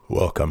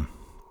Welcome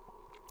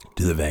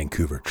to the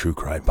Vancouver True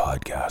Crime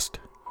Podcast.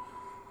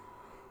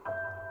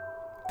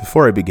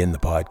 Before I begin the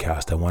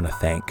podcast, I want to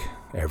thank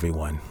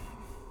everyone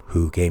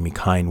who gave me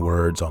kind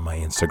words on my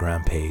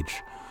Instagram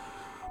page.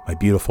 My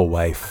beautiful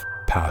wife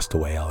passed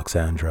away,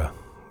 Alexandra.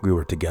 We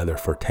were together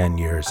for 10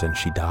 years and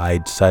she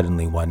died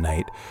suddenly one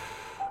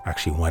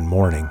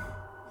morning,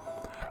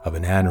 of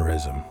an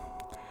aneurysm.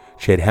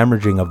 She had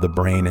hemorrhaging of the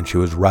brain and she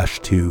was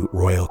rushed to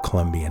Royal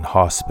Columbian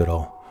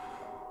Hospital.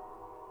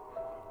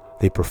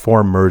 They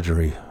performed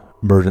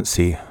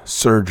emergency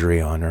surgery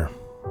on her,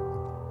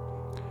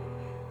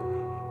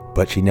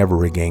 but she never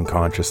regained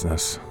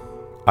consciousness.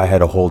 I had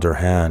to hold her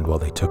hand while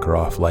they took her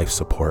off life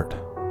support.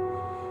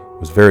 It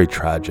was very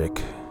tragic,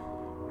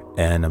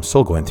 and I'm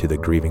still going through the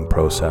grieving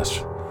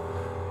process.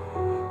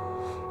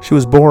 She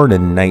was born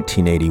in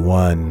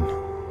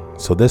 1981,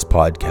 so this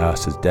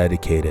podcast is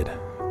dedicated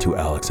to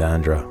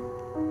Alexandra.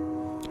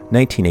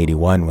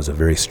 1981 was a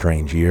very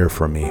strange year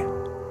for me.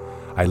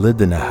 I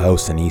lived in a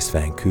house in East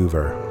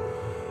Vancouver.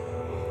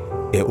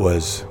 It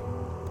was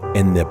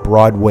in the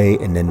Broadway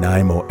and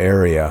Nanaimo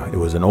area. It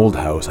was an old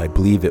house. I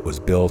believe it was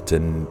built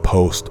in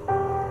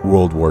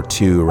post-World War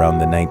II around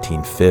the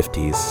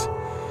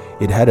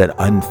 1950s. It had an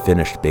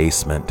unfinished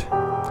basement.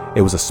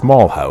 It was a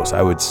small house.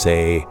 I would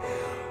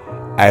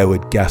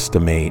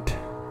guesstimate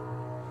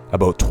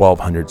about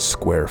 1,200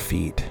 square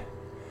feet.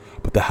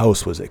 But the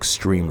house was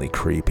extremely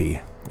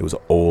creepy. It was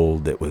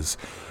old. It was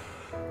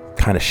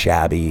kind of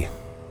shabby.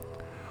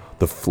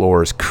 The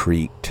floors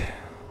creaked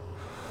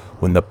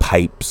when the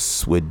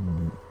pipes would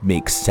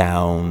make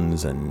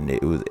sounds, and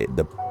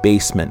the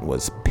basement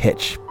was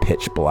pitch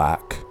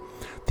black.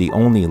 The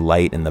only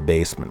light in the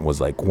basement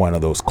was like one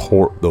of those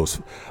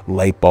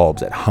light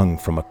bulbs that hung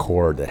from a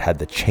cord that had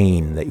the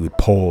chain that you would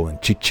pull and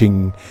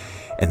ching,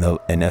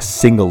 and a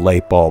single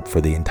light bulb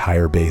for the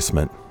entire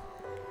basement.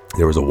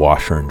 There was a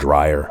washer and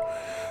dryer,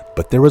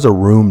 but there was a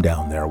room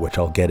down there which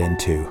I'll get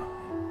into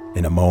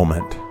in a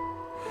moment.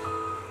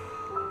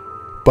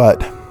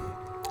 But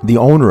the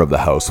owner of the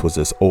house was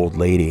this old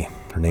lady.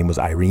 Her name was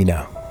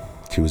Irina.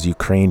 She was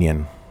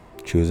Ukrainian.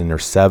 She was in her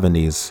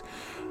 70s.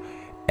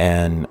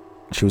 And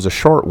she was a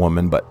short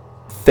woman, but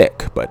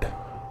thick, but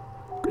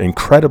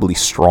incredibly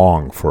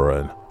strong for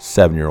a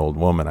 7-year-old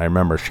woman. I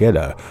remember she had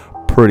a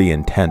pretty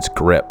intense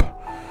grip.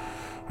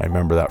 I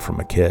remember that from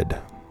a kid.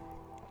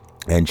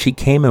 And she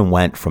came and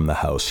went from the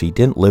house. She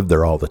didn't live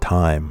there all the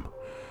time.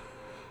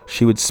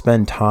 She would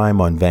spend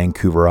time on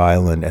Vancouver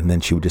Island and then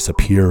she would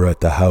disappear at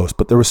the house.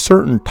 But there were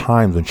certain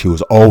times when she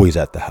was always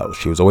at the house.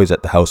 She was always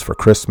at the house for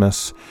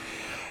Christmas.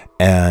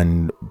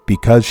 And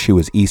because she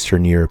was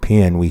Eastern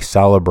European, we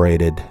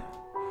celebrated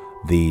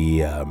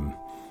the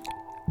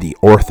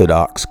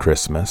Orthodox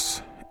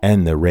Christmas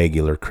and the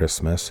regular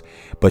Christmas.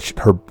 But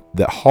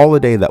the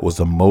holiday that was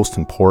the most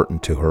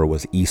important to her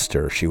was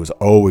Easter. She was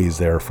always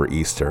there for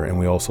Easter. And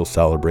we also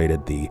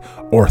celebrated the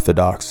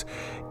Orthodox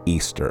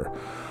Easter.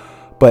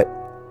 But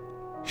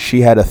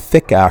she had a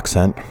thick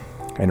accent,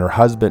 and her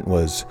husband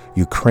was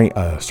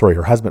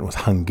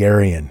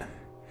Hungarian.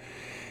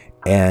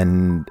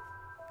 And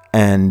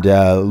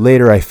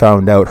later I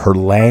found out her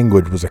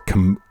language was a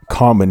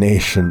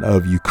combination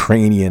of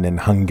Ukrainian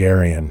and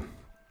Hungarian.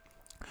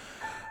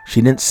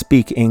 She didn't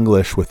speak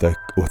English with a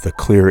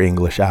clear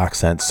English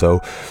accent,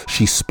 so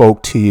she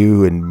spoke to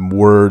you in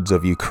words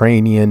of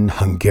Ukrainian,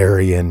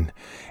 Hungarian,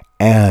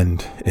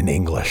 and in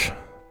English.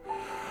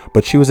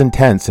 But she was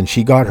intense, and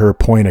she got her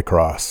point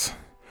across.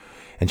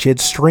 And she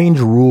had strange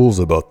rules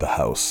about the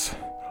house.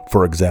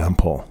 For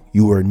example,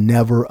 you were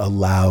never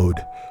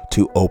allowed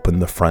to open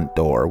the front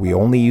door. We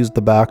only used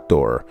the back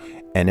door,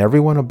 and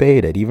everyone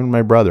obeyed it. Even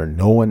my brother,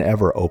 no one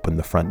ever opened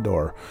the front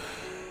door.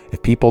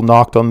 If people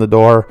knocked on the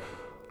door,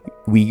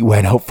 we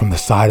went out from the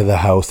side of the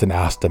house and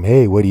asked them,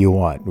 "Hey, what do you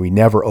want?" We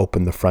never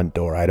opened the front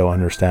door. I don't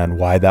understand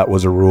why that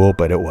was a rule,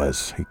 but it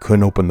was. You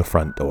couldn't open the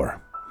front door.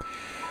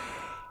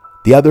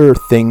 The other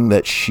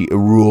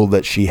rule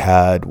that she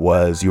had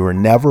was you were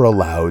never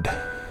allowed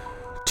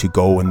to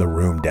go in the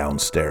room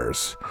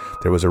downstairs.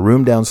 There was a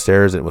room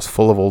downstairs and it was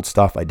full of old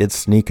stuff. I did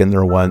sneak in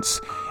there once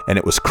and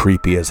it was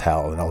creepy as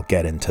hell, and I'll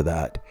get into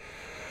that.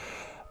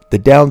 The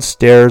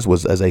downstairs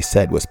was, as I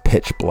said, was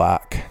pitch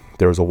black.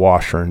 There was a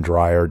washer and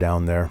dryer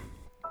down there.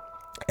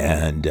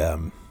 And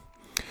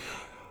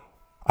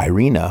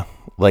Irina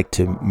liked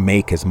to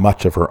make as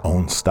much of her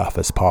own stuff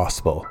as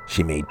possible.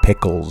 She made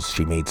pickles,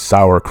 she made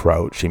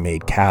sauerkraut, she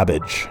made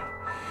cabbage.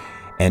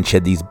 And she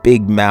had these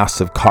big,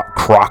 massive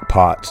crock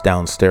pots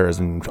downstairs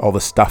and all the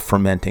stuff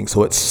fermenting.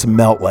 So it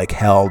smelt like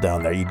hell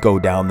down there. You'd go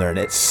down there and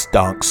it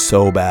stunk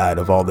so bad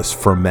of all this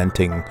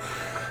fermenting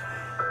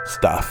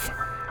stuff.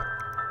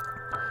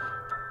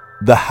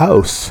 The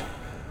house,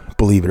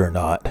 believe it or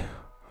not,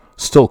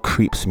 still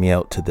creeps me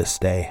out to this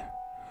day.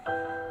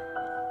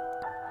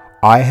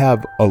 I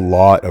have a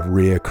lot of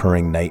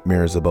reoccurring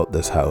nightmares about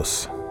this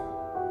house.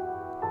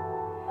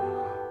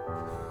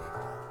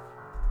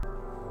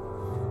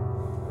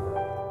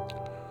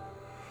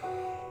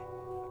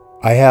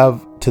 I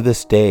have, to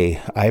this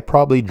day, I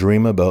probably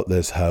dream about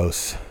this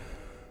house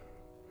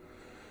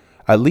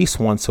at least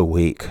once a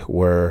week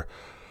where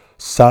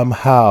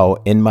somehow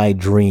in my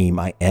dream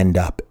I end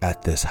up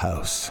at this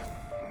house.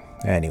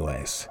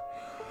 Anyways,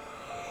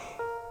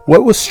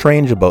 what was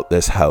strange about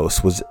this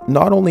house was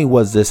not only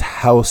was this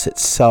house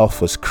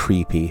itself was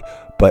creepy,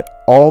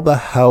 but all the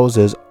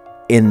houses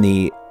in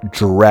the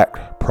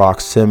direct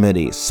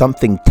proximity,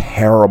 something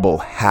terrible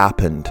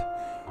happened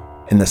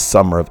in the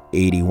summer of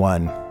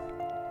 81.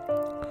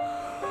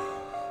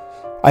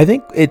 I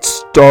think it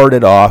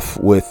started off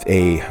with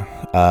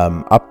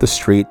up the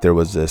street there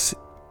was this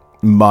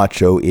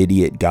macho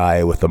idiot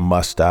guy with a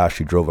mustache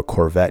who drove a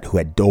Corvette who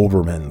had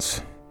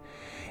Dobermans.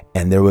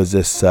 And there was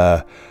this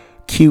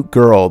cute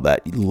girl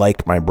that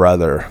liked my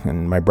brother,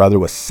 and my brother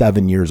was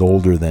 7 years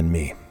older than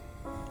me.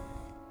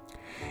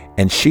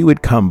 And she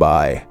would come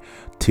by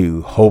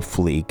to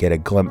hopefully get a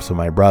glimpse of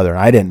my brother.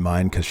 I didn't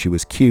mind because she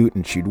was cute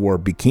and she'd wore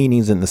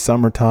bikinis in the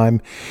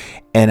summertime.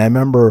 And I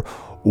remember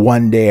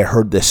one day I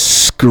heard this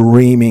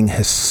screaming,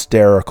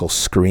 hysterical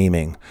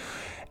screaming.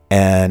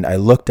 And I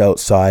looked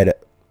outside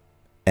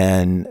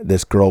and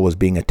this girl was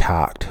being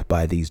attacked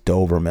by these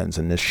Dobermans.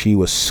 And she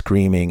was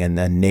screaming, and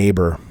the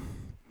neighbor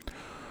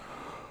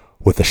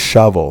with a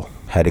shovel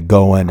had to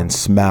go in and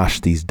smash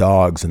these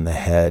dogs in the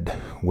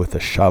head with a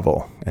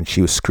shovel. And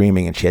she was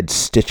screaming, and she had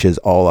stitches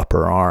all up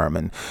her arm.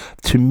 And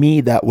to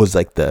me, that was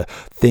like the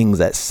things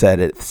that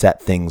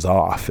set things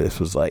off.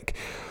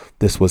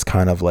 This was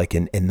kind of like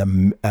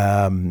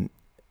I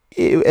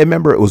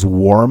remember it was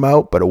warm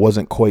out, but it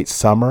wasn't quite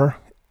summer.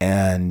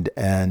 And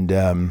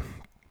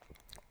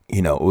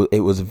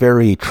it was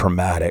very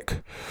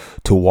traumatic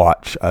to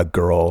watch a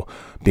girl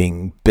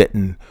being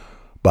bitten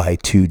by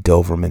two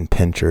Doberman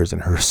pinschers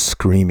and her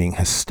screaming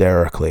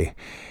hysterically.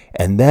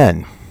 And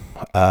then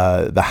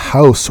the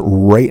house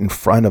right in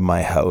front of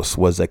my house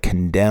was a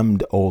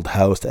condemned old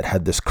house that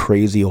had this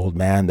crazy old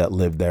man that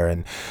lived there.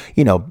 And,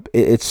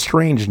 it's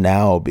strange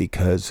now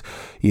because,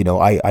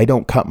 I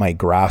don't cut my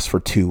grass for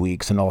 2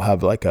 weeks and I'll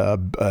have like a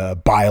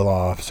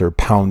bylaw officer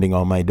pounding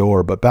on my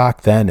door. But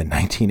back then in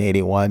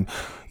 1981,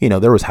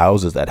 there was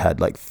houses that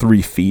had like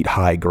 3 feet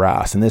high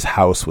grass, and this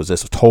house was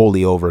just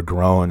totally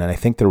overgrown. And I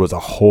think there was a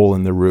hole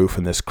in the roof,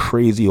 and this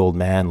crazy old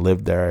man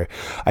lived there.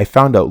 I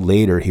found out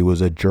later he was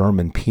a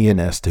German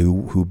pianist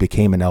who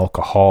became an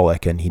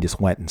alcoholic, and he just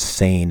went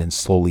insane and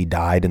slowly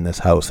died in this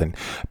house. And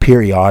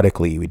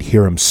periodically we'd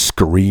hear him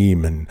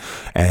scream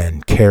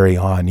and carry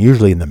on,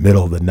 usually in the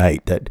middle of the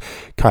night. That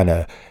kind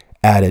of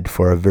added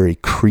for a very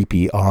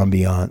creepy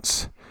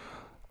ambiance.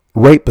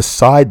 Right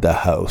beside the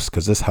house,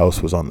 because this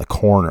house was on the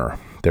corner,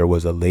 there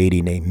was a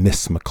lady named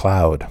Miss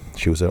McLeod.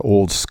 She was an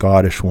old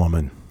Scottish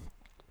woman,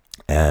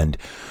 and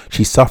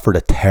she suffered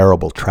a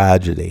terrible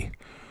tragedy.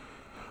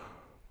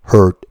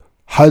 Her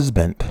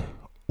husband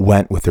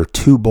went with her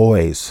 2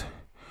 boys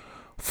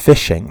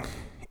fishing,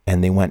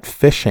 and they went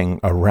fishing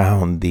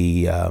around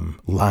the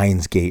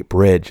Lionsgate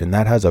Bridge, and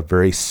that has a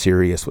very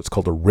serious, what's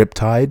called a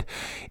riptide,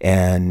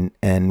 and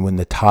when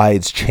the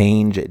tides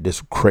change, it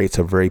just creates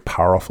a very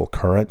powerful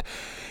current.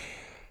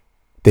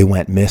 They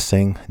went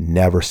missing,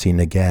 never seen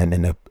again,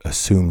 and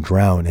assumed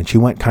drowned. And she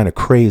went kind of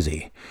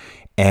crazy.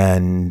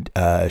 And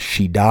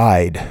she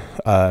died,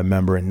 I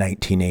remember, in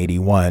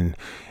 1981.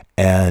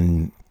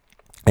 And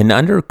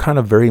under kind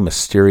of very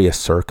mysterious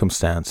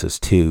circumstances,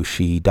 too.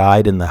 She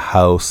died in the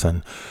house.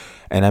 And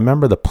I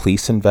remember the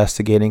police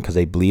investigating because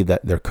they believed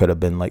that there could have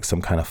been like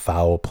some kind of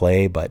foul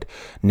play, but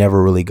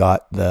never really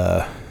got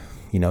to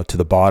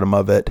the bottom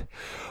of it.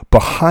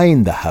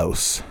 Behind the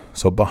house,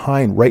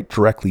 right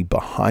directly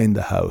behind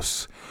the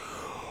house,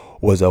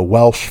 was a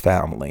Welsh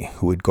family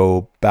who would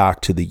go back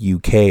to the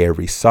UK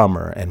every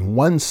summer. And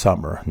one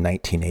summer,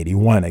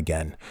 1981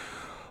 again,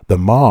 the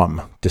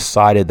mom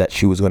decided that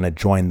she was going to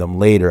join them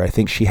later. I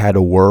think she had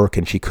to work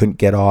and she couldn't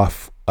get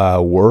off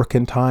work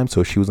in time,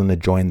 so she was going to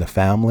join the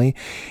family.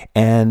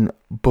 And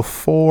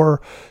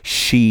before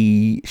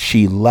she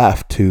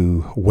left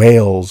to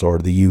Wales or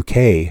the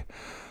UK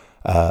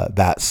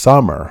that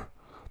summer,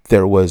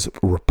 there was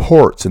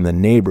reports in the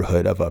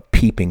neighborhood of a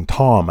peeping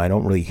Tom. I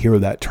don't really hear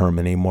that term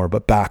anymore,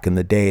 but back in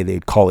the day,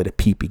 they'd call it a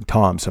peeping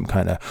Tom, some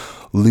kind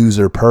of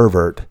loser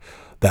pervert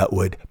that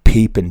would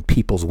peep in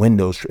people's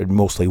windows,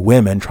 mostly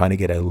women, trying to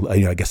get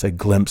a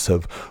glimpse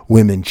of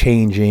women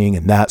changing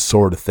and that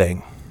sort of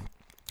thing.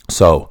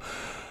 So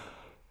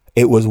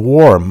it was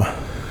warm.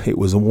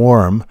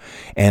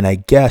 And I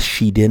guess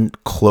she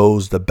didn't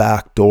close the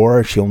back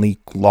door. She only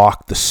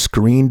locked the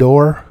screen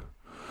door,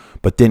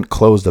 but didn't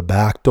close the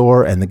back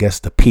door. And I guess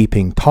the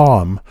peeping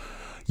Tom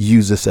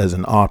used this as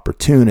an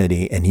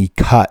opportunity, and he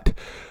cut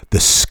the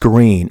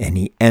screen and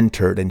he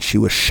entered, and she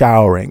was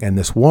showering. And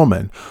this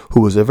woman,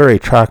 who was a very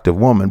attractive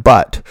woman,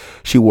 but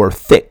she wore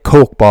thick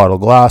Coke bottle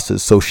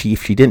glasses. So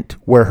if she didn't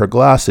wear her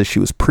glasses, she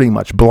was pretty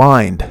much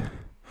blind.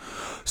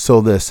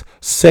 So this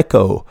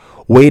sicko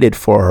waited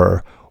for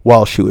her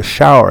while she was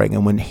showering.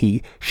 And when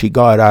she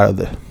got out of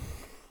the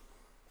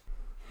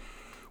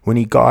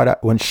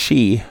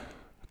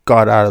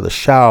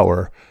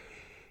shower,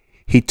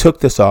 he took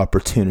this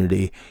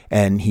opportunity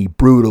and he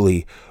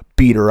brutally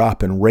beat her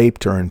up and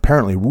raped her and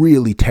apparently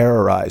really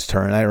terrorized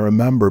her. And I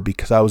remember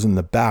because I was in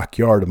the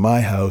backyard of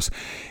my house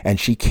and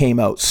she came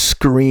out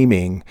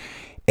screaming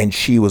and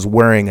she was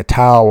wearing a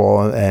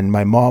towel and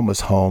my mom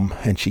was home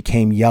and she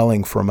came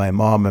yelling for my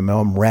mom and my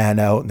mom ran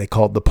out and they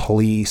called the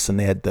police and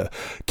they had the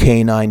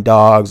canine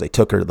dogs. They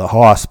took her to the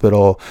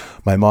hospital.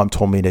 My mom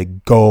told me to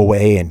go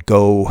away and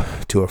go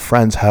to a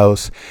friend's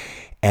house.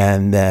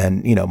 And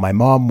then, my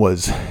mom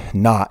was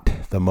not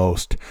the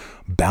most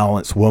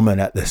balanced woman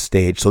at this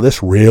stage. So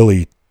this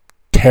really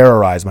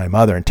terrorized my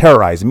mother and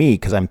terrorized me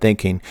because I'm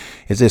thinking,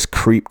 is this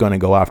creep going to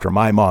go after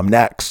my mom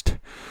next?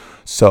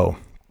 So,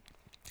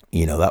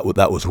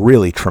 that was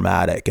really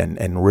traumatic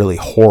and really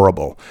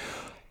horrible.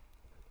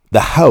 The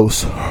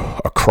house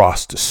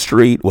across the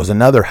street was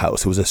another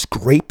house. It was this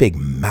great big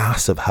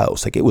massive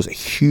house. Like it was a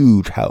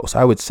huge house.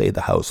 I would say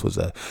the house was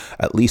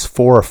at least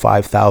 4,000 or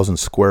 5,000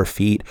 square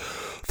feet,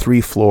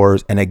 3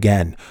 floors. And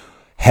again,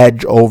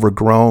 hedge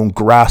overgrown,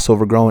 grass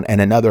overgrown,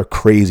 and another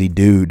crazy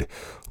dude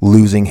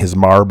losing his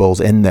marbles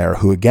in there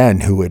who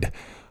would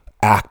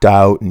act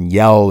out and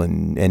yell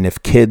and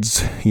if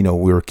kids, we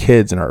were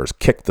kids and ours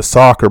kicked the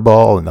soccer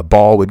ball and the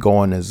ball would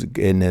go in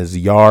his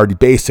yard.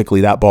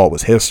 Basically that ball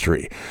was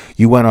history.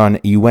 You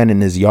went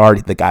in his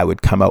yard, the guy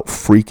would come out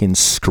freaking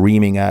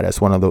screaming at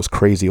us, one of those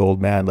crazy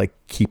old men, like,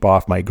 keep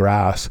off my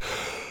grass.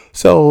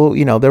 So,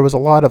 there was a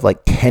lot of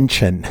like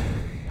tension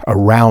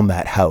around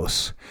that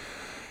house.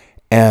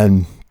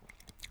 And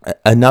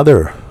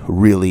another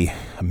really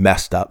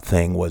messed up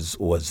thing was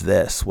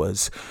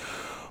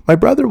my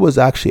brother was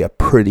actually a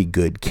pretty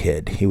good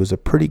kid. He was a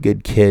pretty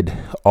good kid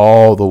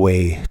all the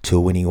way to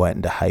when he went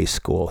into high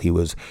school.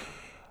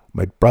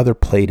 My brother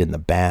played in the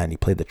band. He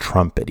played the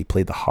trumpet. He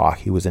played the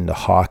hockey. He was into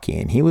hockey,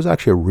 and he was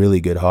actually a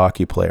really good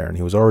hockey player, and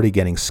he was already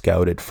getting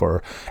scouted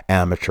for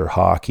amateur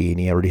hockey, and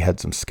he already had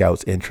some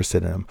scouts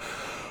interested in him.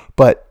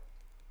 But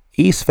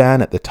East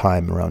Van at the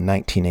time, around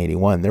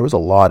 1981, there was a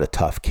lot of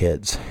tough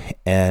kids.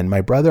 And my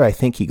brother, I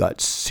think he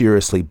got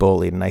seriously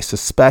bullied. And I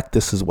suspect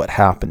this is what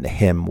happened to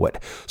him,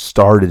 what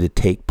started to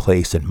take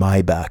place in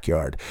my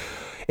backyard.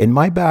 In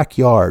my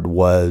backyard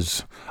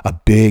was a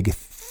big,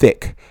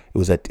 thick,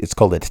 it's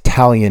called an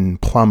Italian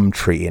plum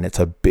tree. And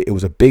it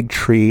was a big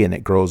tree, and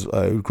it grew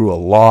a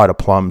lot of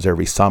plums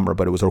every summer,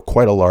 but it was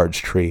quite a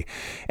large tree.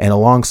 And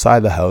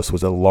alongside the house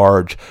was a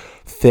large,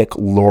 thick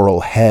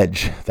laurel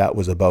hedge that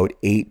was about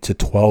 8 to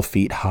 12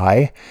 feet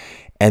high.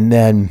 And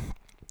then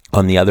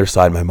on the other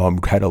side, my mom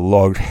had a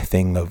large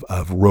thing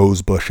of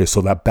rose bushes.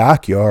 So that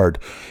backyard,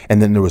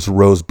 and then there was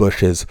rose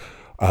bushes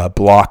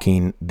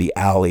blocking the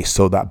alley.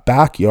 So that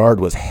backyard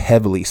was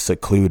heavily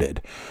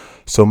secluded.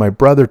 So my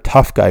brother,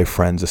 tough guy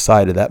friends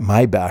decided that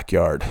my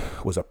backyard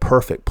was a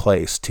perfect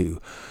place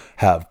to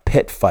have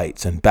pit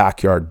fights and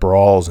backyard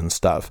brawls and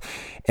stuff.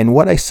 And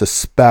what I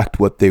suspect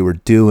what they were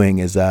doing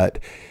is that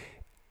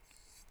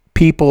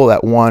people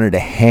that wanted to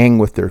hang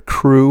with their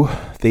crew,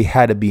 they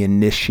had to be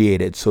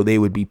initiated. So they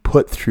would be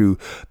put through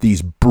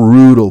these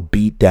brutal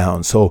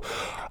beatdowns. So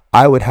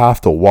I would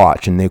have to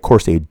watch. And of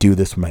course, they would do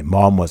this when my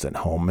mom wasn't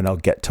home. And I'll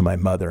get to my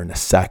mother in a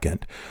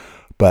second.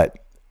 But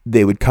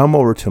they would come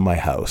over to my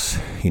house.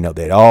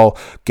 They'd all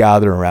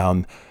gather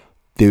around.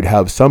 They would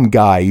have some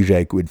guy, usually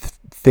I would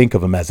think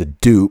of him as a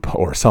dupe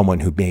or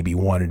someone who maybe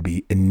wanted to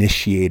be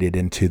initiated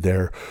into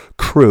their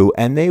crew.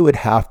 And they would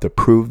have to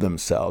prove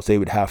themselves. They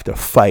would have to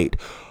fight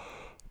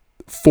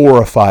 4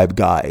 or 5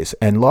 guys.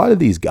 And a lot of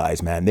these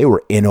guys, man, they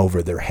were in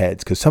over their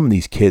heads because some of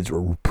these kids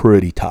were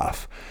pretty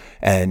tough.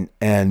 And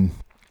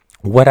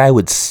what I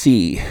would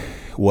see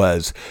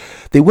was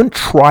they wouldn't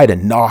try to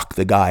knock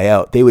the guy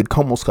out. They would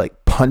almost like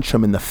punch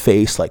him in the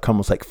face, like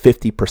almost like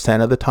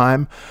 50% of the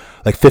time,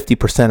 like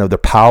 50% of their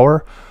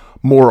power,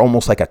 more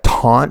almost like a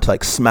taunt,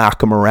 like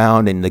smack him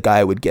around, and the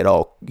guy would get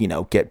all,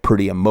 get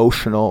pretty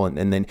emotional,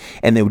 and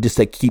they would just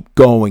like keep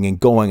going and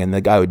going, and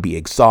the guy would be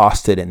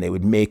exhausted, and they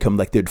would make him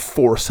like, they'd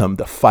force him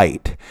to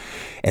fight.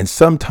 And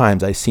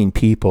sometimes I've seen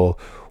people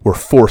were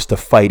forced to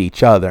fight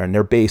each other, and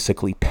they're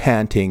basically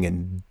panting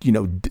and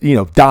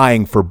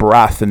dying for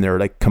breath, and they're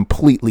like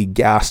completely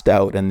gassed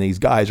out, and these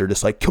guys are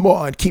just like, come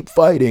on, keep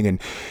fighting.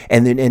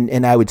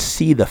 And I would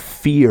see the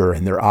fear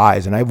in their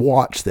eyes, and I've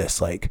watched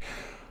this like,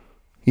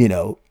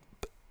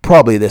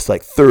 probably this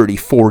like 30,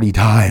 40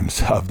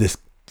 times of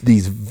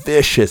these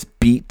vicious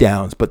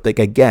beatdowns. But like,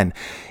 again,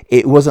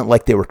 it wasn't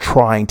like they were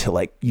trying to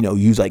like,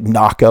 use like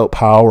knockout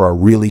power or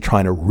really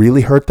trying to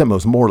really hurt them. It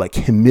was more like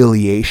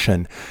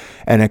humiliation.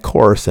 And of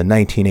course, in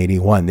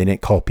 1981, they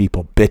didn't call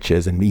people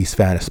bitches. And East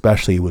Van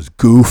especially was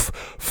goof,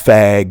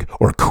 fag,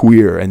 or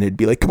queer. And they'd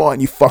be like, come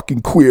on, you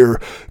fucking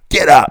queer,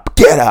 get up.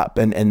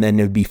 And then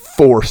they'd be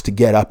forced to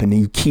get up, and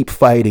you keep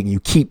fighting, you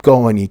keep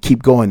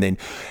going.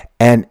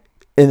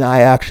 And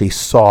I actually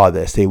saw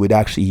this. They would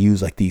actually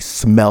use like these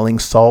smelling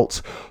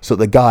salts. So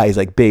the guy is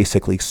like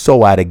basically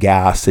so out of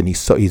gas, and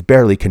he's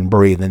barely can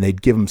breathe. And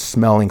they'd give him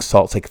smelling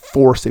salts, like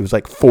forced. It was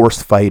like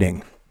forced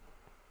fighting.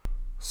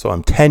 So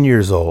I'm 10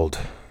 years old.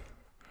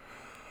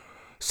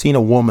 Seen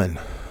a woman,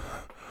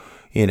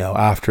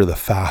 after the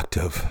fact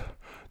of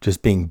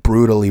just being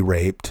brutally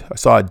raped. I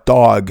saw a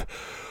dog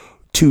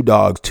 2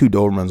 dogs, 2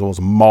 Dobermans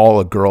almost maul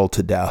a girl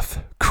to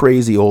death.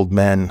 Crazy old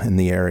men in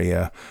the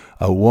area.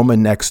 A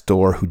woman next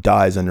door who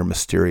dies under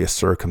mysterious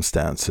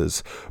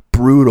circumstances.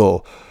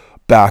 Brutal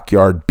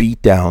backyard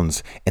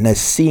beatdowns. And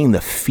as seeing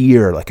the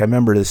fear, like I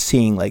remember just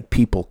seeing like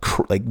people,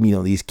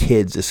 these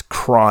kids just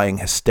crying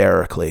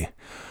hysterically.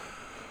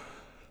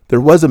 There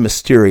was a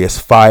mysterious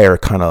fire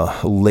kind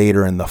of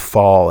later in the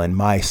fall, and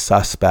my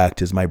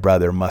suspect is my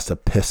brother must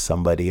have pissed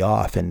somebody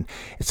off. And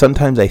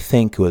sometimes I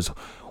think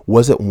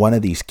was it one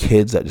of these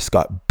kids that just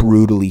got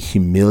brutally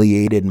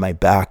humiliated in my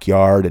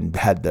backyard and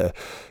had the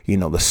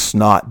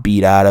snot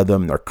beat out of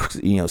them? They're,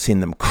 seeing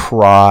them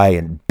cry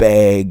and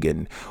beg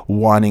and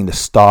wanting to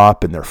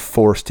stop, and they're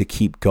forced to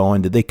keep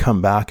going. Did they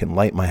come back and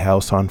light my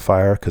house on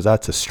fire? Because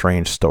that's a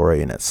strange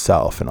story in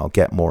itself, and I'll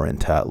get more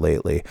into that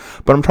lately.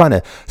 But I'm trying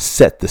to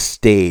set the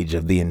stage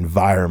of the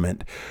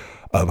environment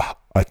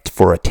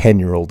for a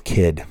 10-year-old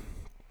kid.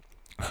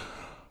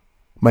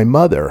 My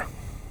mother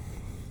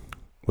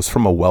was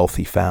from a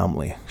wealthy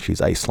family. She's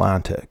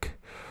Icelandic.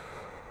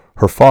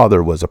 Her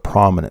father was a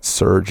prominent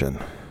surgeon.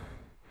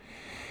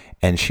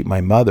 And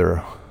my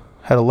mother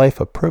had a life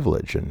of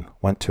privilege and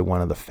went to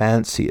one of the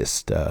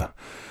fanciest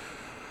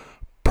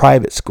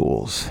private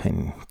schools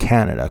in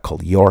Canada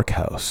called York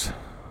House.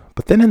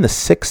 But then in the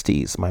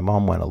 60s, my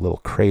mom went a little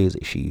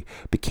crazy. She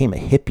became a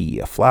hippie,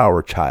 a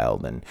flower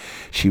child, and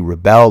she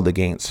rebelled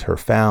against her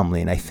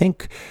family. And I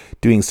think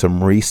doing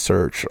some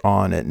research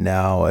on it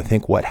now, I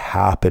think what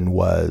happened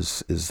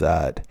is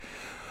that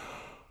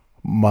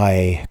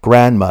my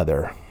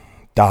grandmother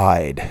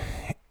died,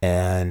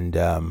 and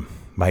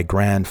my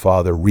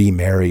grandfather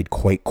remarried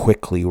quite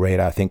quickly, right?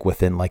 I think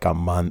within like a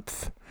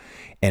month,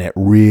 and it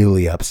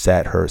really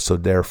upset her. So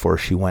therefore,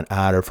 she went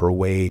out of her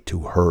way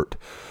to hurt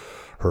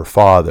her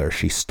father.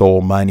 She stole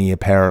money,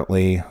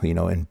 apparently,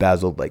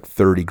 embezzled like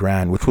 30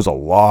 grand, which was a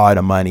lot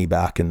of money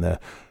back in the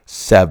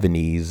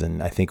 70s.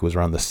 And I think it was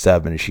around the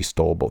 70s, she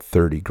stole about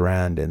 30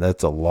 grand. And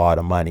that's a lot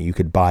of money. You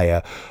could buy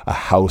a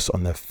house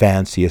on the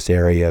fanciest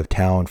area of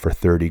town for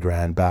 30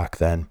 grand back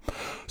then.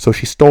 So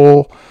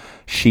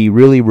she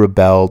really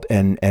rebelled.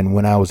 And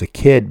when I was a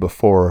kid,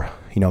 before,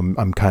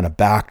 I'm kind of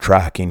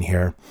backtracking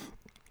here,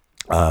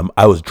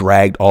 I was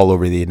dragged all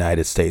over the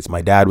United States.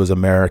 My dad was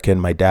American.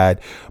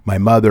 My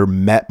mother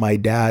met my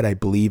dad, I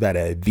believe, at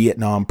a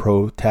Vietnam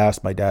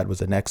protest. My dad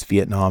was an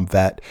ex-Vietnam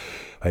vet.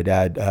 My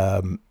dad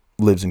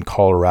lives in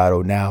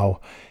Colorado now.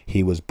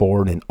 He was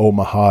born in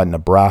Omaha,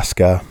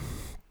 Nebraska.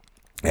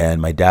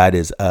 And my dad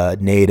is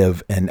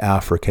Native and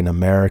African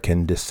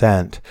American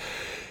descent.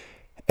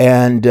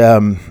 And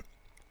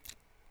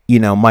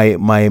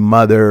my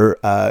mother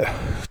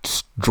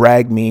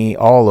dragged me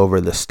all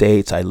over the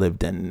States. I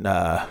lived in,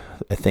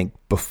 I think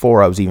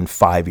before I was even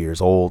 5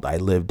 years old, I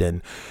lived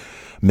in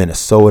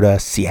Minnesota,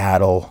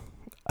 Seattle,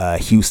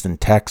 Houston,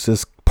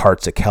 Texas,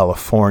 parts of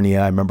California.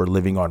 I remember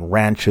living on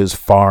ranches,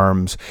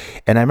 farms.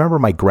 And I remember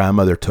my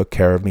grandmother took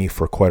care of me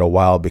for quite a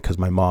while because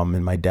my mom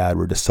and my dad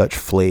were just such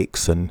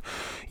flakes and,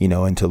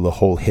 into the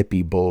whole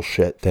hippie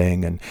bullshit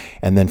thing.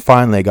 And then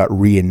finally I got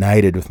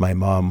reunited with my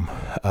mom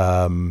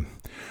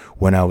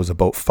when I was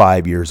about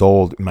 5 years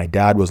old. My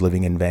dad was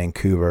living in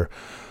Vancouver.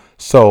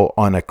 So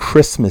on a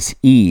Christmas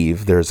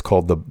Eve, there used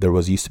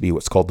to be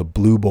what's called the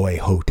Blue Boy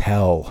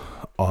Hotel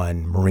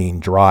on Marine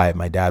Drive.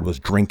 My dad was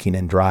drinking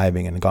and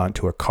driving and got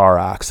into a car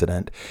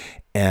accident.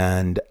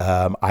 And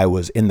I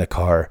was in the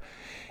car,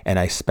 and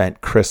I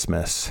spent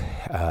Christmas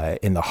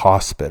in the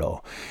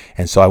hospital.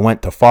 And so I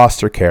went to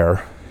foster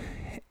care,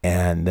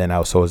 and then I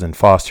was in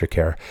foster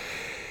care.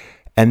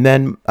 And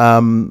then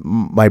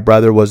my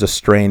brother was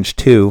estranged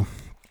too.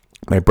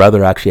 My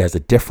brother actually has a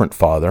different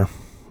father.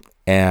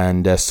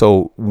 And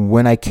so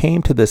when I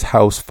came to this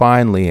house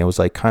finally, it was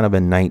like kind of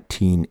in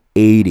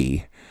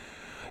 1980,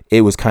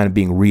 it was kind of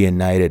being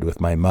reunited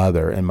with my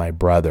mother and my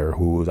brother,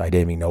 who I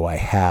didn't even know I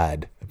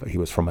had. He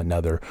was from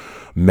another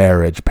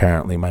marriage,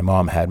 apparently. My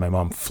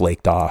mom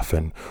flaked off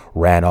and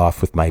ran off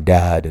with my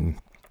dad. And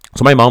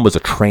so my mom was a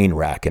train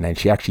wreck, and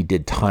she actually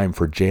did time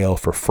for jail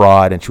for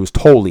fraud, and she was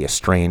totally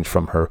estranged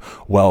from her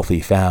wealthy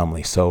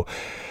family. So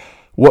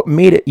what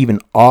made it even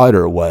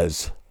odder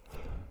was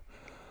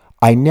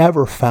I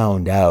never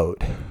found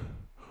out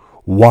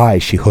why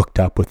she hooked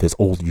up with this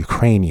old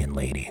Ukrainian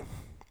lady.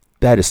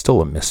 That is still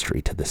a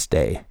mystery to this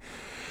day.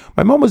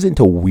 My mom was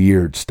into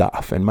weird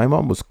stuff, and my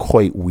mom was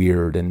quite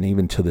weird, and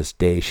even to this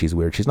day she's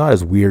weird. She's not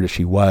as weird as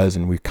she was,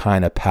 and we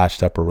kind of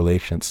patched up a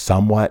relationship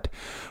somewhat,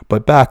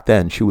 but back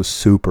then she was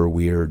super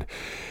weird.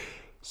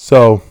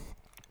 So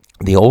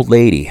the old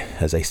lady,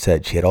 as I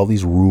said, she had all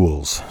these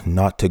rules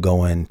not to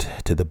go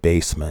into the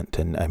basement,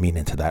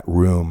 into that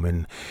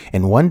room.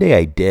 And one day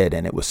I did,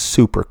 and it was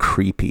super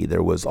creepy.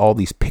 There was all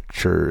these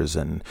pictures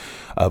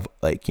of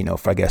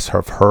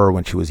her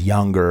when she was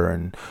younger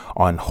and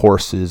on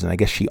horses. And I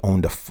guess she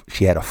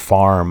had a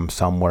farm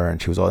somewhere,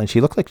 and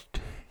she looked like,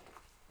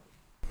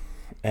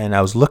 And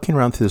I was looking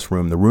around through this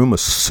room. The room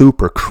was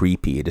super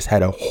creepy. It just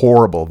had a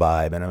horrible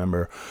vibe. And I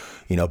remember,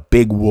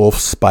 big wolf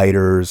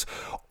spiders,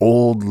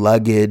 old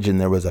luggage,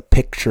 and there was a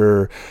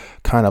picture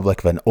kind of like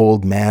of an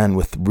old man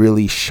with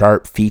really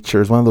sharp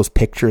features. One of those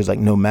pictures, like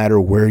no matter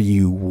where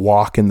you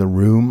walk in the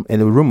room,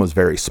 and the room was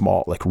very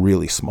small, like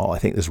really small. I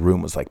think this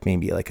room was like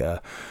maybe like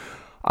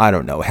I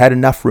don't know, it had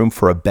enough room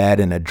for a bed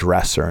and a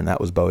dresser, and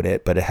that was about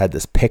it. But it had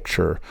this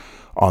picture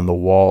on the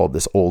wall of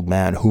this old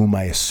man whom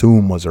I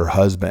assume was her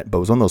husband. But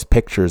it was one of those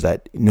pictures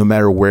that no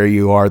matter where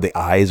you are, the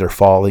eyes are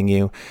following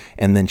you.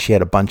 And then she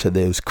had a bunch of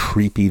those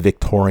creepy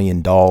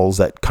Victorian dolls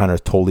that kind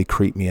of totally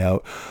creeped me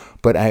out.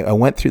 But I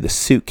went through the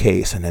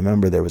suitcase, and I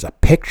remember there was a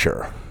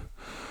picture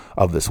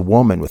of this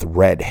woman with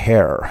red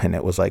hair. And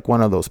it was like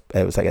one of those,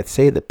 it was like, I'd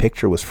say the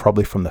picture was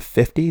probably from the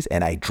 50s.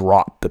 And I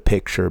dropped the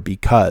picture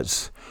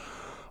because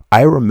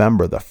I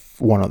remember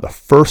one of the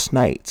first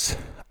nights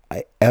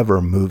I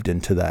ever moved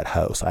into that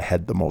house. I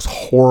had the most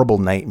horrible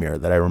nightmare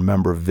that I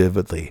remember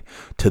vividly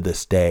to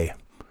this day.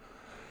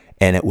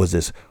 And it was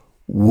this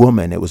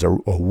woman, it was a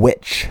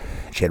witch.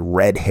 She had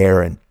red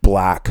hair and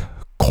black,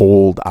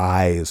 cold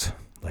eyes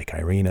like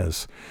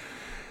Irina's.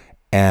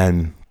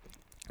 And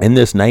in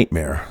this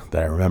nightmare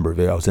that I remember,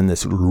 I was in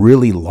this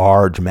really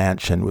large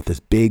mansion with this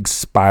big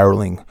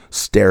spiraling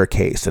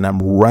staircase, and I'm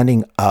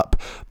running up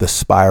the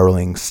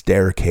spiraling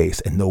staircase,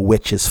 and the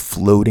witch is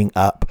floating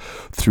up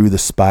through the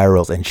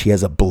spirals, and she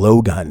has a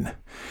blowgun,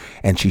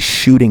 and she's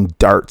shooting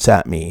darts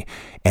at me.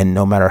 And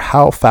no matter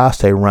how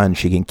fast I run,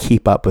 she can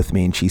keep up with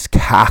me, and she's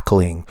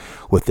cackling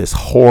with this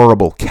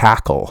horrible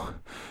cackle.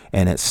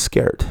 And it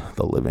scared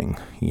the living,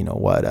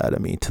 out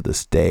of me to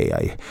this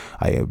day.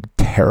 I am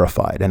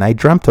terrified. And I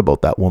dreamt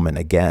about that woman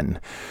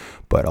again,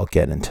 but I'll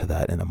get into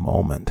that in a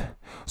moment.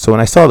 So when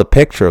I saw the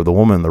picture of the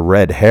woman with the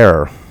red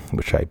hair,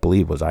 which I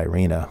believe was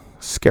Irina,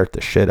 scared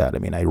the shit out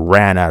of me. And I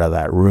ran out of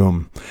that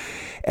room.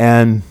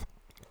 And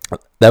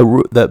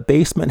the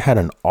basement had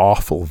an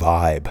awful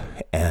vibe.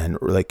 And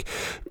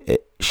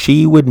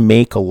she would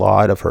make a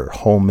lot of her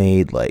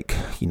homemade,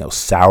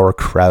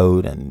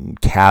 sauerkraut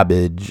and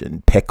cabbage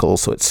and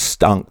pickles, so it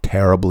stunk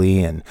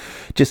terribly. And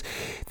just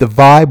the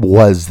vibe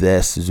was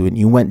this: is when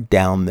you went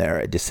down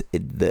there,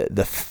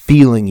 the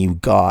feeling you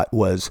got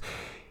was,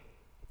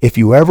 if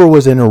you ever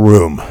was in a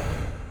room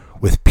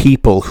with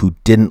people who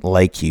didn't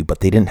like you,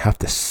 but they didn't have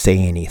to say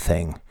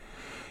anything,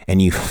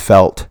 and you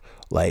felt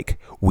like,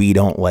 we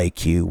don't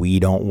like you, we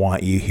don't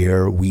want you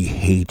here, we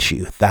hate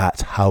you.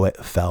 That's how it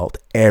felt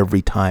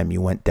every time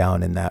you went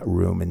down in that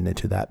room and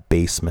into that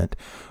basement.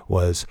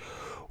 Was,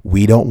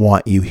 we don't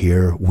want you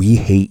here, we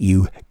hate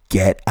you,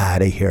 get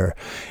out of here.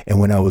 And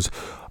when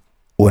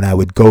I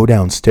would go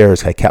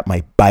downstairs, I kept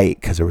my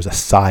bike, because there was a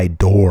side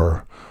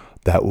door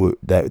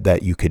that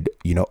you could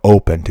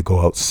open to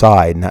go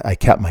outside, and I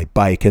kept my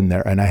bike in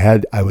there, and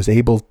I was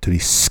able to be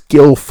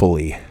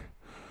skillfully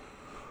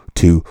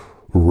to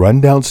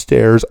run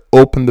downstairs,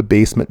 open the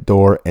basement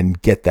door,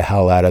 and get the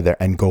hell out of there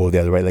and go the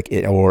other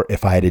way. Or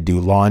if I had to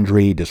do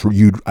laundry,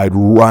 I'd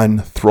run,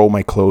 throw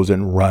my clothes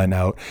in, run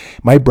out.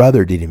 My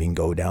brother didn't even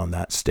go down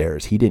that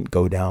stairs. He didn't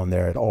go down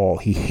there at all.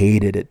 He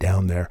hated it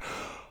down there.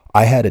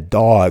 I had a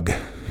dog,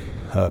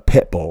 a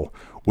pit bull,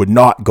 would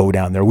not go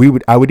down there.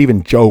 I would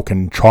even joke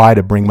and try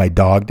to bring my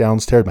dog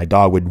downstairs. My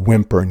dog would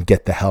whimper and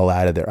get the hell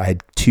out of there. I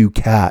had 2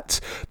 cats.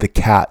 The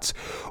cats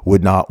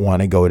would not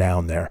want to go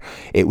down there.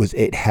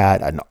 It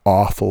had an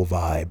awful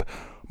vibe.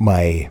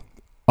 My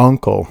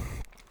uncle,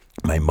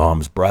 my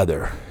mom's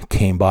brother,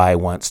 came by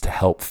once to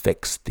help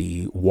fix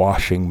the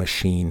washing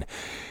machine.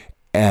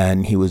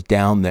 And he was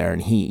down there,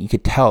 and you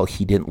could tell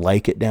he didn't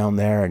like it down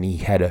there, and he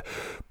had to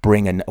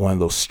bring one of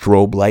those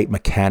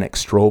mechanic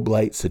strobe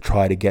lights to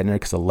try to get in there,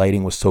 because the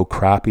lighting was so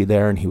crappy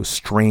there, and he was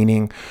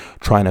straining,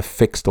 trying to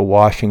fix the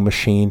washing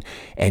machine,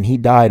 and he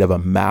died of a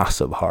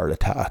massive heart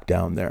attack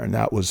down there. And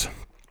that was,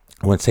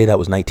 I wouldn't say that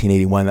was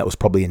 1981, that was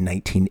probably in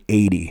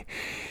 1980.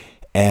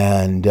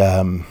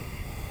 And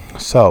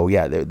so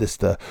yeah,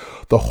 the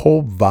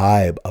whole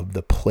vibe of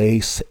the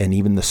place and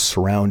even the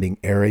surrounding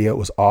area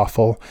was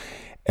awful.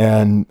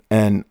 And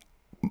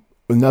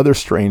another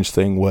strange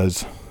thing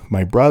was,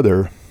 my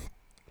brother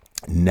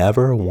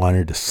never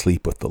wanted to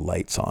sleep with the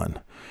lights on.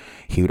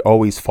 He would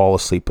always fall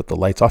asleep with the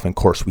lights off. And of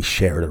course, we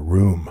shared a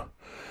room.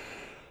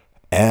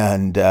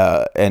 And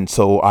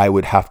so I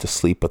would have to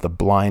sleep with a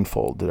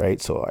blindfold,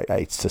 right? So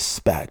I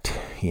suspect,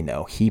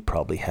 he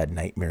probably had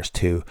nightmares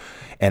too.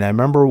 And I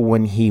remember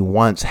when he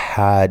once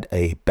had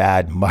a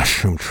bad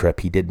mushroom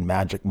trip, he did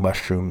magic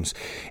mushrooms,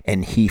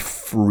 and he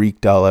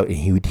freaked all out.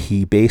 And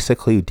he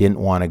basically didn't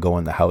want to go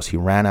in the house. He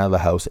ran out of the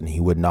house, and he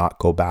would not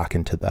go back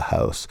into the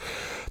house.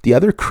 The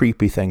other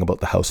creepy thing about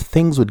the house,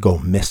 things would go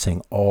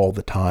missing all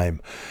the time.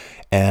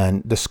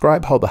 And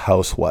describe how the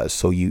house was.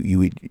 So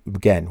you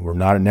again, we're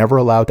never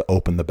allowed to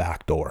open the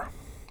back door,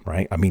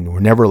 right? I mean, we're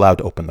never allowed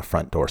to open the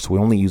front door. So we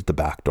only used the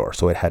back door.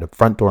 So it had a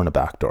front door and a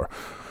back door.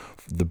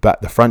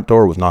 The front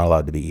door was not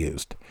allowed to be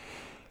used.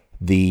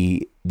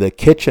 The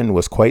kitchen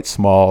was quite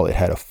small. It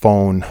had a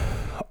phone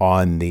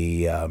on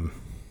it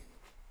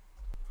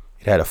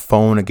had a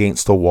phone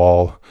against the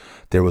wall.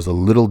 There was a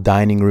little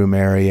dining room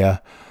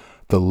area.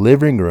 The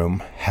living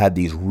room had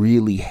these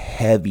really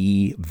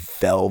heavy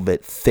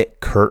velvet thick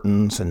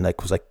curtains, and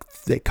was like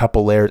a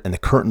couple layers, and the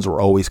curtains were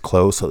always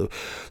closed.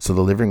 So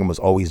the living room was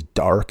always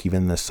dark,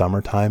 even in the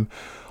summertime.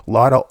 A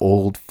lot of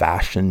old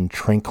fashioned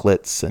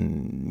trinkets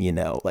and,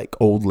 like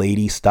old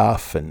lady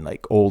stuff and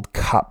like old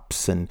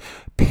cups and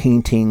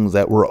paintings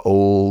that were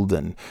old.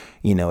 And,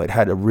 it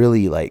had a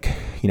really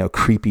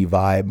creepy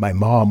vibe. My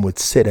mom would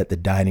sit at the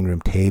dining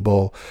room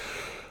table,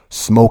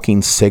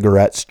 smoking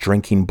cigarettes,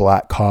 drinking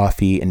black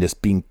coffee, and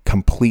just being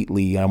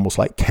completely almost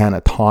like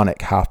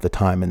catatonic half the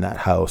time in that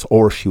house.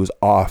 Or she was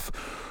off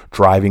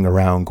driving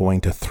around,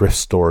 going to thrift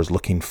stores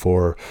looking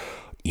for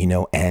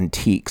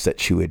antiques that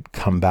she would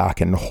come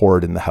back and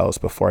hoard in the house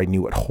before I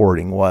knew what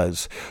hoarding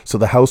was. So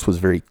the house was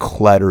very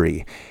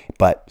cluttery,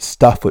 but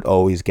stuff would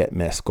always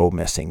go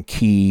missing.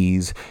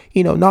 Keys,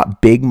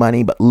 not big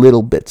money, but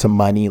little bits of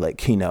money,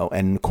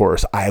 and of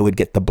course I would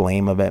get the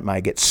blame of it.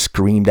 I get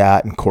screamed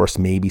at, and of course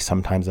maybe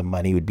sometimes the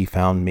money would be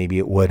found, maybe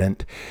it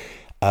wouldn't.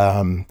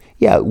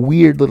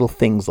 Weird little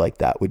things like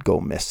that would go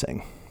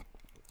missing.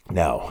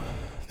 Now,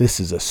 this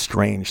is a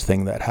strange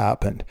thing that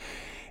happened,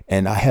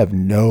 and I have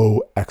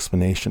no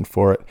explanation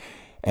for it.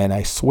 And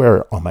I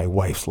swear on my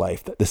wife's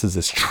life that this is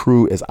as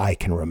true as I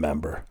can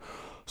remember.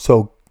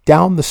 So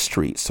down the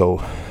street,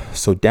 so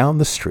down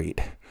the street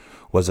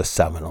was a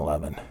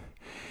 7-Eleven.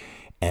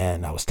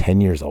 And I was 10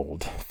 years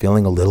old,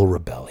 feeling a little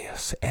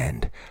rebellious.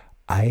 And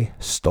I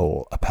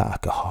stole a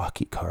pack of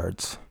hockey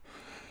cards.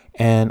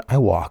 And I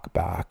walk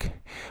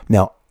back.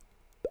 Now,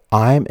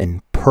 I'm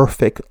in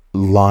perfect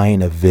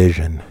line of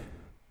vision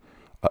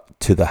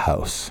to the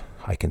house.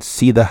 I can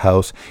see the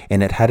house,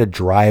 and it had a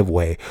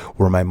driveway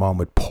where my mom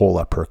would pull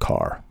up her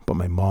car, but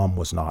my mom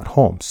was not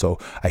home, so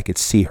I could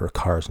see her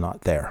car's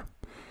not there.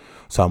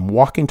 So I'm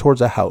walking towards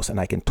the house, and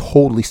I can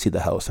totally see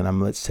the house, and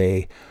I'm, let's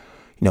say,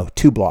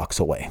 2 blocks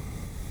away.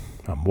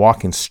 I'm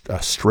walking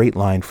a straight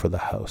line for the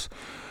house.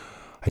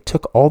 I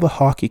took all the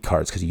hockey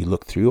cards, because you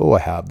look through, I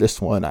have this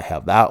one, I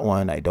have that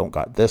one, I don't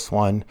got this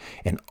one,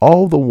 and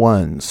all the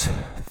ones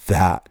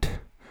that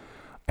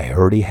I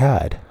already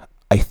had,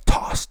 I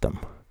tossed them.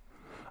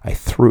 I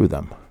threw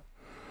them.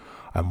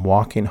 I'm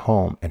walking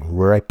home, and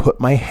where I put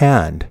my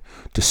hand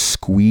to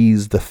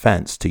squeeze the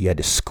fence, you had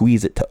to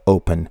squeeze it to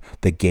open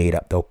the gate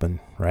up,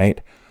 right?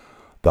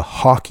 The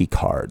hockey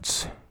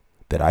cards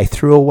that I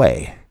threw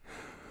away,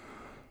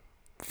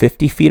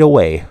 50 feet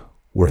away,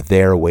 were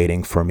there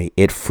waiting for me.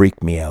 It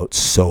freaked me out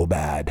so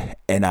bad.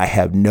 And I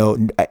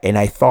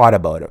thought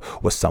about it.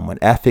 Was someone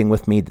effing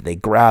with me? Did they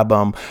grab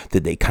them?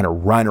 Did they kind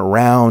of run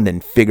around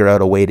and figure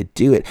out a way to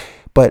do it?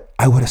 But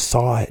I would have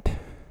saw it.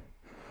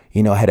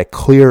 I had a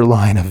clear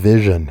line of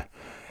vision,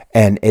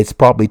 and it's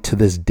probably to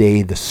this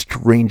day the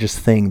strangest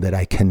thing that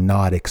I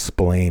cannot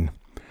explain.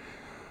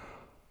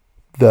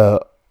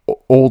 The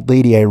old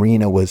lady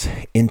Irina was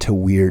into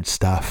weird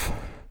stuff.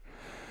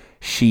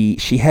 She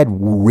had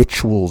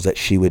rituals that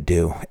she would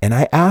do, and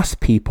I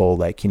asked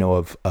people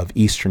of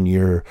Eastern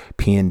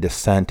European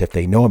descent if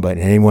they know about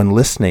it. Anyone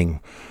listening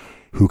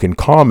who can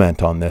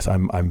comment on this,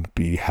 I'm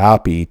be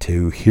happy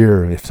to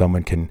hear if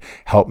someone can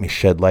help me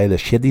shed light on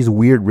this. She had these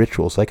weird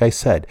rituals. Like I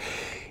said,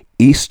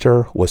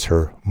 Easter was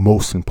her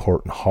most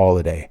important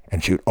holiday,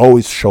 and she would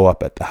always show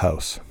up at the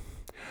house.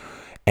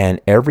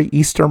 And every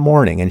Easter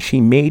morning, and she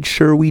made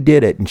sure we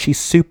did it, and she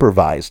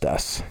supervised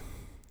us,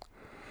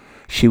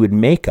 she would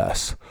make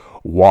us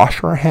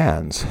wash our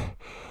hands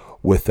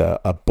with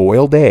a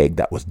boiled egg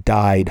that was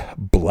dyed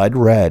blood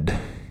red.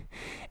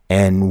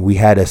 And we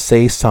had to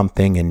say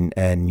something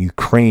in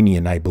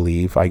Ukrainian, I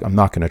believe. I'm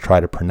not going to try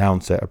to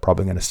pronounce it. I'm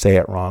probably going to say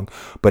it wrong.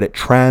 But it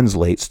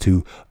translates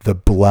to the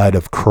blood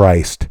of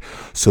Christ.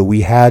 So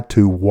we had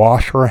to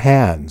wash our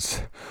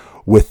hands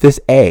with this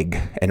egg,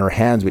 and our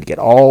hands would get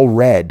all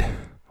red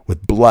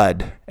with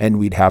blood. And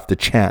we'd have to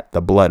chant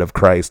the blood of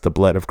Christ, the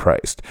blood of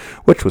Christ,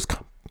 which was,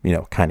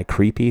 kind of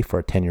creepy for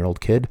a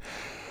 10-year-old kid.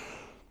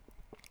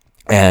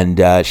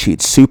 And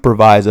she'd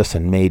supervise us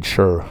and made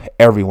sure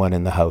everyone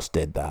in the house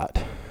did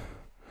that.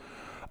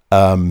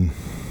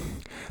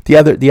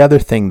 The other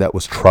thing that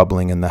was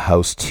troubling in the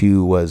house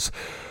too was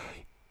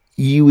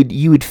you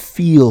would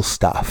feel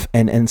stuff,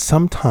 and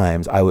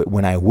sometimes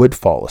when I would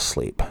fall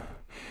asleep,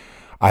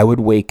 I would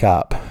wake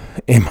up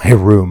in my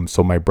room.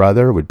 So my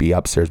brother would be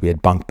upstairs. We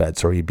had bunk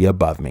beds, so he'd be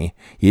above me.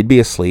 He'd be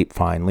asleep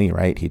finally,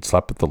 right? He'd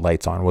slept with the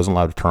lights on. Wasn't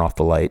allowed to turn off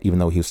the light, even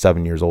though he was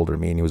 7 years older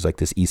than me, and he was like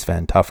this East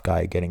Van tough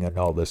guy getting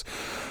into all this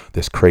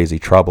crazy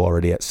trouble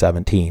already at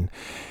 17.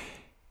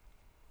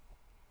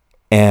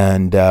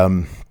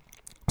 And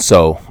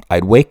so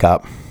I'd wake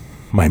up.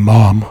 My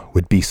mom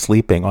would be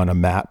sleeping on a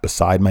mat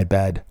beside my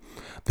bed.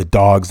 The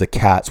dogs, the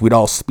cats, we'd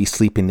all be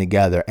sleeping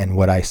together. And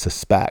what I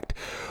suspect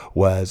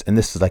was, and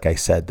this is like I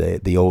said,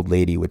 the old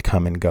lady would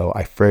come and go.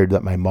 I feared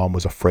that my mom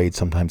was afraid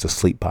sometimes to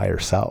sleep by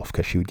herself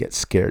because she would get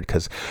scared.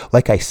 Because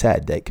like I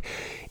said,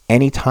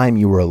 anytime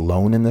you were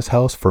alone in this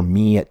house, for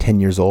me at 10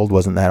 years old,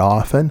 wasn't that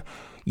often,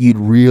 you'd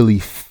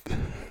really...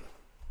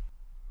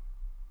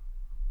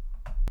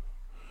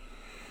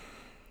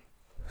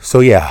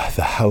 So yeah,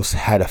 the house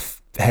had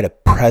had a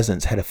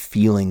presence, had a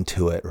feeling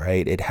to it,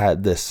 right? It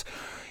had this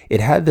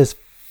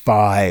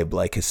vibe,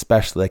 like,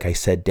 especially like I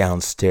said,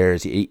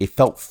 downstairs, it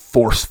felt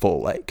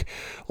forceful, like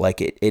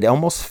it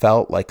almost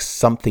felt like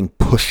something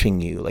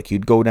pushing you. Like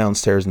you'd go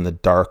downstairs in the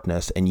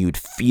darkness and you'd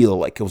feel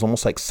like it was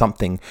almost like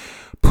something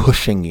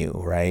pushing you,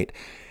 right?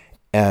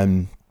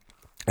 And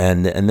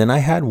then I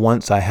had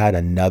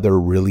another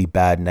really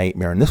bad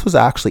nightmare, and this was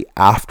actually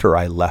after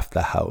I left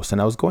the house,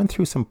 and I was going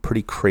through some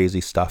pretty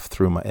crazy stuff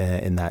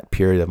in that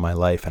period of my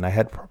life, and I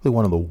had probably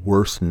one of the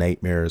worst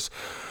nightmares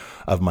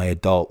of my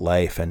adult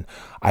life. And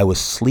I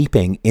was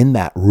sleeping in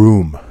that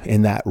room,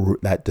 in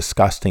that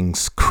disgusting,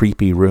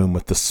 creepy room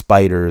with the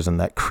spiders and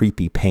that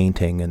creepy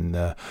painting, and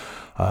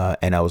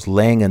I was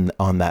laying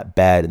on that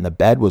bed, and the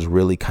bed was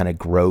really kind of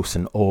gross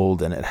and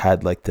old, and it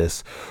had like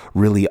this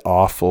really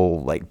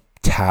awful, like,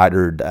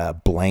 tattered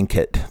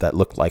blanket that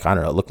looked like, I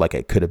don't know, it looked like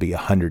it could be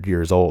 100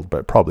 years old, but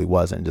it probably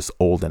wasn't, just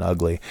old and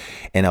ugly.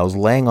 And I was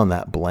laying on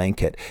that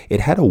blanket. It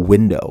had a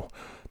window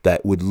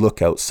that would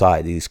look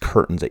outside, these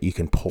curtains that you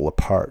can pull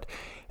apart.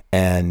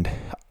 And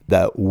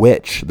that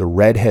witch, the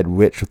redhead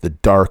witch with the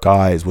dark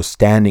eyes, was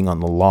standing on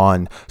the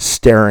lawn,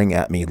 staring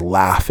at me,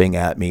 laughing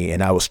at me,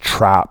 and I was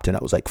trapped, and I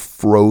was like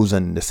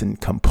frozen, this in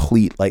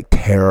complete like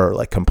terror,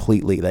 like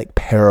completely like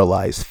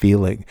paralyzed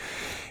feeling.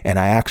 And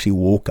I actually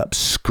woke up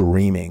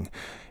screaming.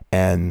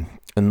 And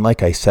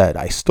like I said,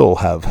 I still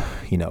have,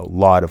 a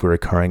lot of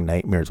recurring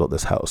nightmares about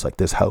this house. Like,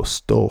 this house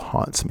still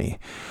haunts me.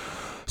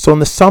 So in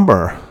the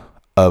summer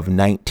of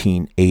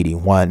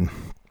 1981,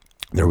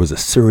 there was a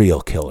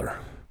serial killer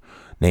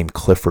named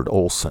Clifford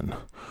Olson.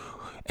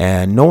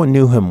 And no one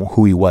knew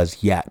who he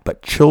was yet,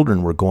 but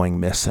children were going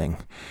missing.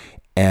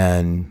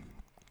 And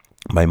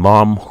my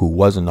mom, who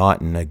was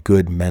not in a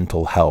good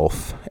mental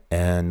health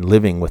and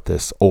living with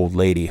this old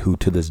lady who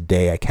to this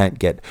day I can't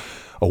get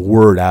a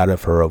word out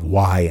of her of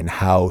why and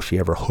how she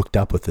ever hooked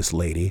up with this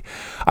lady.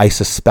 I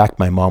suspect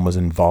my mom was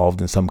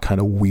involved in some kind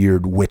of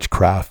weird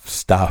witchcraft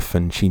stuff,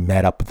 and she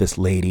met up with this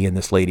lady, and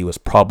this lady was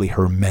probably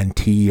her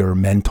mentee or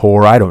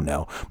mentor. I don't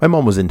know. My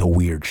mom was into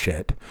weird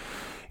shit.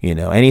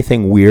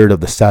 Anything weird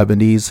of the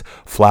 70s,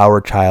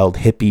 flower child,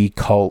 hippie,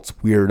 cults,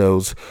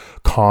 weirdos,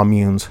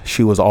 communes,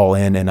 she was all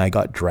in, and I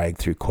got dragged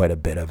through quite a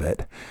bit of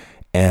it.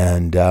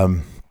 And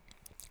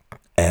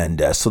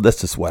so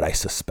this is what I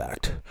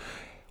suspect.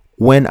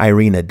 When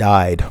Irina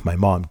died, my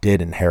mom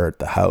did inherit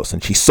the house,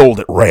 and she sold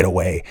it right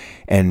away,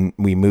 and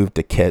we moved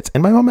to Kits.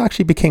 And my mom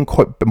actually became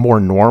quite more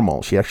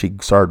normal. She actually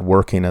started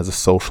working as a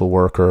social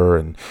worker,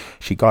 and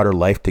she got her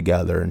life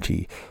together, and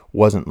she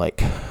wasn't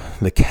like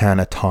the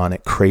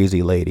catatonic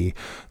crazy lady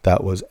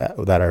that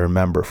I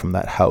remember from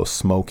that house,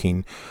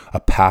 smoking a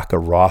pack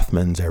of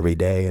Rothmans every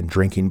day and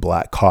drinking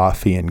black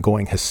coffee and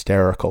going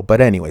hysterical.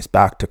 But anyways,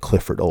 back to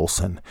Clifford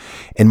Olson.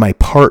 In my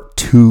part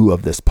 2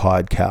 of this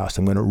podcast,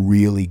 I'm going to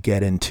really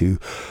get into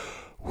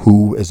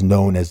who is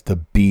known as the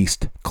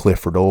Beast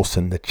Clifford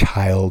Olson, the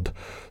child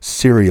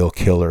serial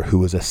killer who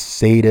was a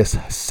sadist,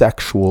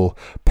 sexual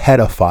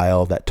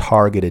pedophile that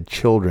targeted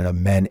children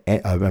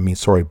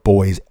of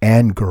boys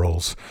and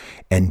girls,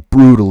 and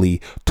brutally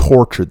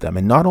tortured them.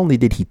 And not only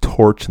did he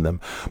torture them,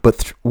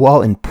 but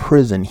while in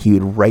prison, he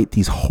would write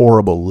these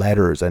horrible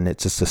letters, and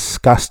it's just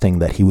disgusting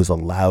that he was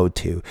allowed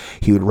to.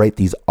 He would write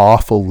these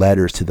awful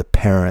letters to the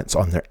parents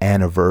on their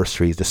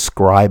anniversaries,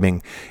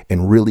 describing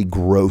in really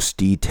gross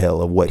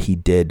detail of what he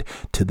did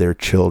to their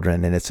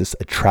children. And it's just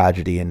a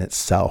tragedy in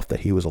itself that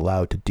he was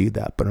allowed to do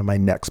that. But in my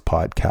next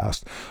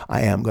podcast,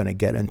 I am going to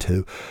get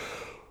into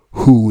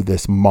who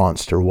this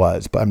monster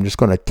was, but I'm just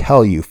going to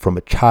tell you from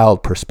a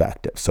child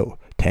perspective. So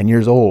 10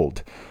 years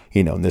old,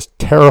 in this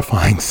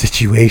terrifying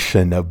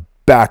situation of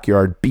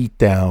backyard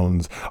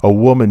beatdowns, a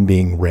woman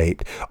being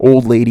raped,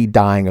 old lady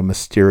dying of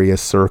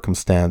mysterious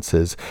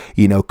circumstances,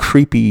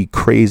 creepy,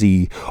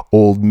 crazy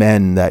old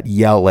men that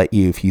yell at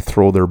you if you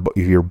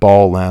if your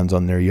ball lands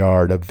on their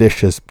yard, a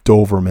vicious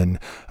Doberman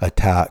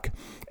attack,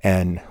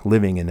 and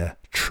living in a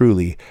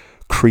truly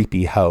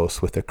creepy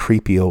house with a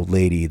creepy old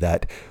lady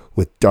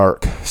with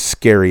dark,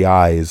 scary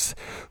eyes,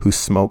 who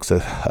smokes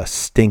a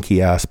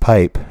stinky ass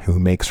pipe, who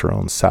makes her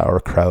own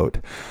sauerkraut,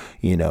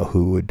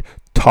 who would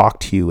talk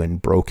to you in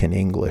broken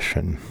English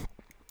and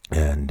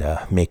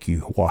make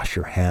you wash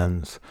your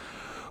hands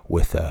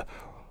with a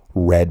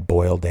red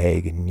boiled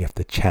egg, and you have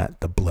to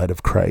chant the blood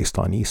of Christ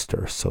on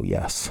Easter. So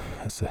yes,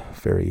 it's a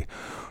very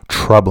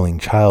troubling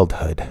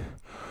childhood.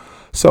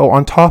 So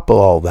on top of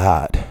all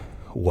that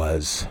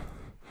was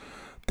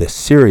the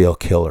serial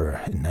killer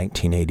in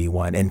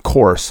 1981. And of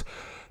course,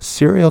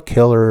 serial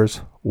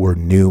killers were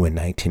new in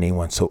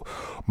 1981. So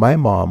my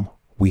mom,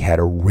 we had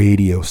a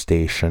radio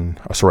station,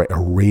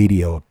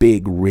 a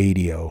big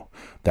radio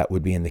that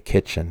would be in the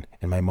kitchen,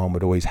 and my mom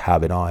would always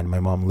have it on. My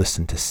mom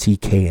listened to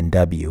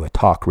CKNW, a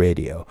talk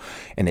radio,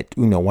 and it,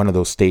 one of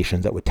those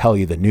stations that would tell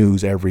you the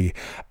news every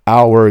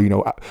hour,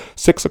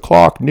 6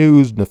 o'clock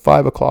news, and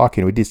 5 o'clock,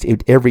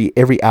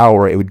 every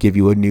hour it would give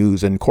you a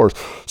news, and of course,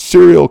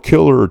 serial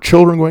killer,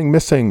 children going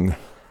missing.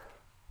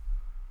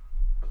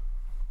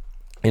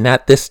 And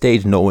at this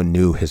stage, no one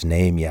knew his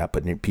name yet,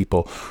 but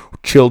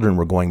children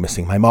were going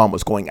missing. My mom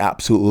was going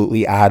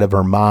absolutely out of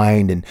her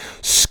mind and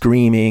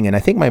screaming. And I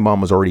think my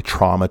mom was already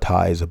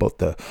traumatized about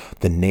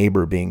the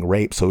neighbor being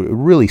raped. So it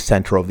really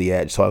sent her over the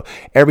edge. So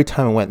every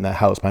time I went in the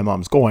house, my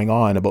mom's going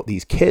on about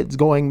these kids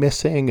going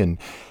missing, and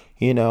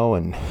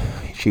and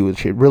she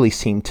really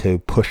seemed to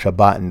push a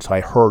button. So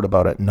I heard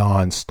about it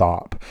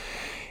nonstop.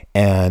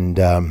 And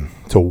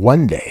so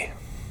one day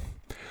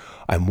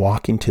I'm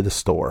walking to the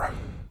store.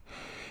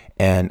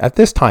 And at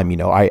this time,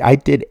 I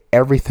did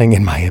everything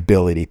in my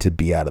ability to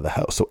be out of the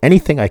house. So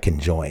anything I can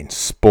join,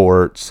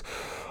 sports.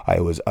 I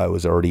was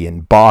already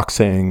in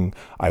boxing.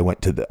 I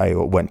went to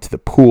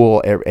the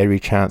pool every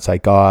chance I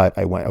got.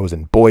 I was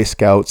in Boy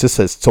Scouts,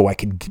 just so I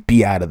could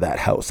be out of that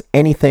house.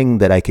 Anything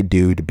that I could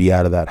do to be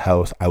out of that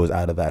house, I was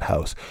out of that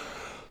house.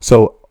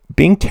 So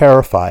being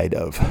terrified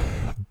of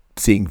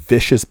seeing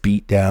vicious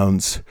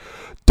beatdowns,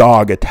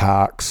 dog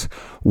attacks,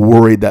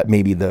 worried that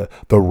maybe the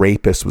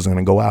rapist was going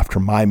to go after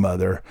my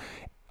mother,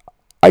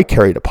 I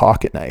carried a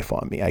pocket knife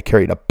on me. I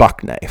carried a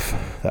buck knife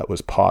that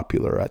was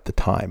popular at the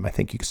time. I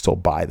think you could still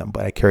buy them,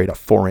 but I carried a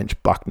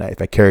 4-inch buck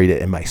knife. I carried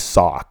it in my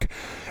sock,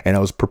 and I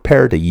was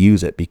prepared to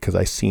use it because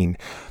I seen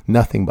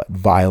nothing but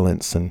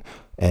violence and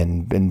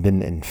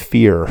been in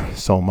fear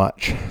so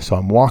much. So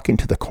I'm walking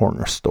to the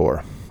corner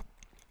store.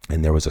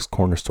 And there was this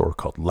corner store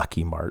called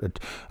Lucky Mart,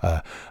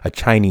 a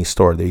Chinese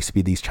store. There used to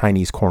be these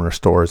Chinese corner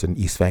stores in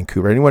East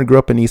Vancouver. Anyone who grew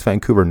up in East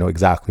Vancouver know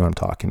exactly what I'm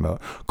talking about.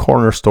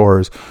 Corner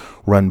stores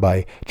run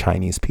by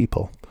Chinese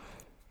people.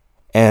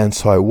 And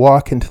so I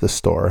walk into the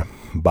store,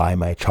 buy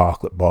my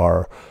chocolate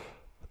bar,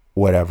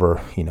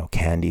 whatever,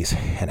 candies,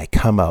 and I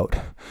come out,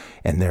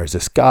 and there's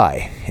this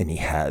guy, and he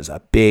has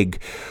a big,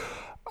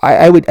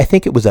 I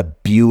think it was a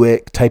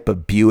Buick,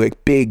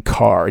 big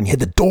car, and he had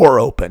the door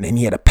open, and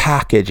he had a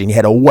package, and he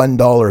had a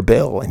 $1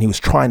 bill, and he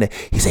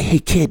said, "Hey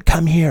kid,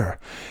 come here."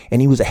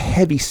 And he was a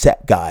heavy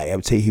set guy. I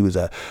would say he was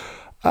a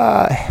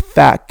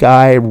fat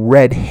guy,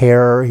 red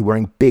hair, he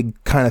wearing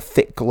big kind of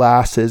thick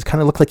glasses,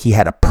 kind of looked like he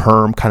had a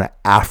perm, kind of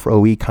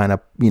afro-y, kind of,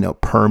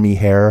 permy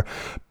hair.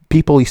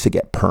 People used to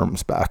get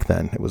perms back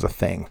then. It was a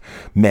thing,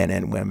 men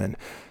and women.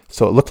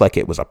 So it looked like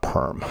it was a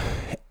perm.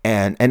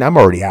 And I'm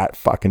already at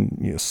fucking,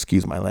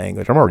 excuse my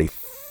language, I'm already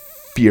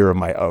fear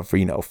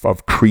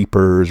of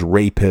creepers,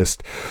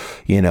 rapists,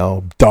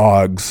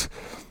 dogs.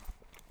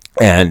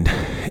 And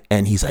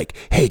he's like,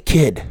 "Hey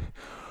kid,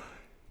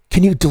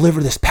 can you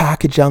deliver this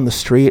package down the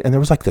street?" And there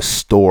was like the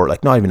store,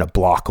 like not even a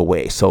block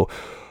away. So,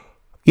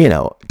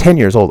 10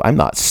 years old, I'm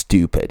not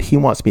stupid. He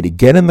wants me to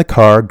get in the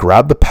car,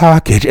 grab the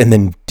package, and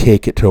then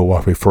take it to a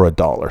Walmart for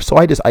 $1. So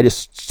I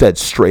just said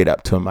straight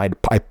up to him, I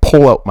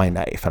pull out my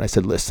knife, and I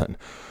said, "Listen,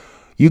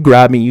 you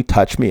grab me, you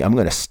touch me, I'm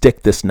going to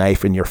stick this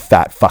knife in your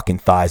fat fucking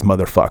thighs,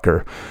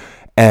 motherfucker."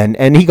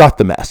 And he got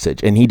the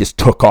message, and he just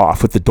took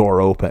off with the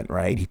door open,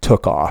 right? He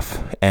took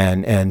off.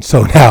 And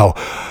so now,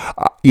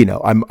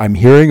 I'm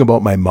hearing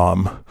about my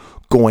mom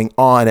going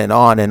on and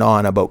on and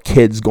on about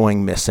kids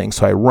going missing.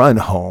 So I run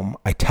home.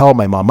 I tell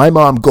my mom. My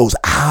mom goes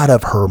out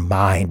of her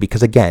mind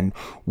because, again,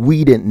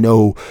 we didn't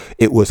know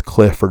it was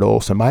Clifford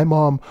Olson. My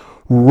mom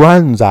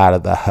runs out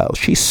of the house.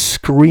 She's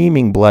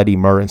screaming bloody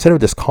murder. Instead of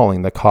just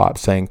calling the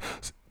cops, saying,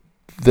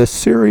 "The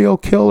serial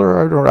killer,"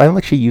 I don't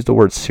think she used the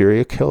word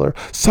serial killer.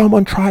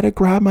 "Someone try to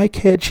grab my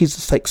kid." She's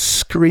just like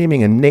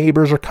screaming, and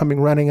neighbors are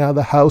coming running out of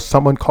the house.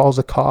 Someone calls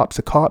the cops.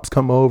 The cops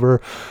come over.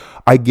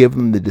 I give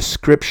them the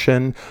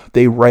description.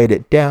 They write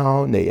it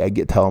down. I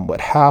tell them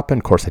what happened.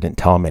 Of course, I didn't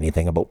tell them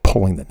anything about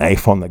pulling the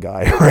knife on the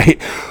guy, right?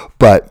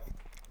 But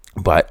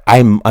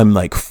I'm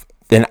like,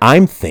 then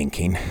I'm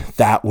thinking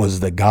that was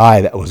the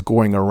guy that was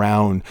going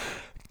around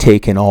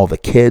taking all the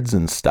kids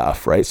and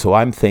stuff, right? So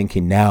I'm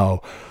thinking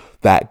now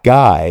that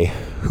guy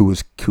who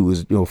was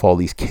with all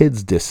these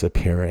kids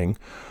disappearing,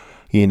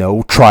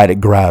 try to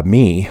grab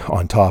me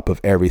on top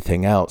of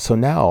everything else. So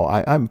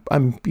now I'm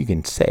you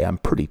can say I'm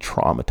pretty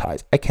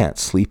traumatized. I can't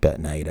sleep at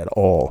night at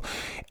all.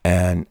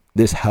 And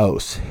this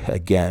house,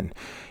 again,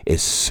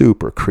 is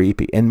super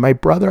creepy. And my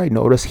brother, I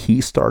noticed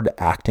he started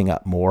acting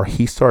up more.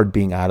 He started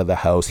being out of the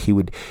house. He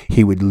would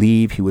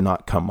leave. He would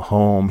not come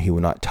home. He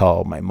would not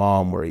tell my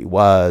mom where he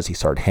was. He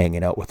started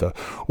hanging out with a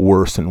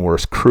worse and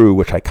worse crew,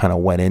 which I kind of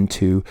went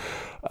into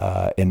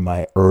in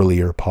my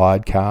earlier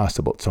podcast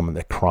about some of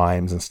the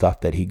crimes and stuff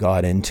that he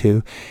got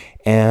into.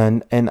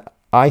 And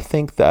I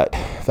think that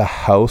the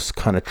house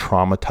kind of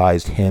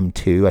traumatized him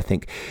too. I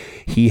think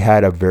he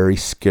had a very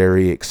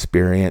scary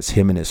experience,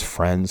 him and his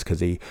friends, because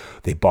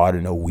they bought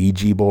an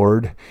Ouija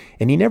board.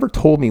 And he never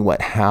told me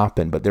what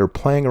happened, but they were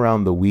playing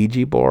around the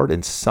Ouija board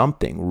and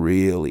something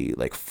really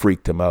like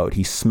freaked him out.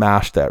 He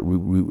smashed that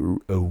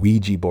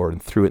Ouija board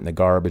and threw it in the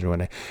garbage.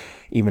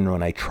 Even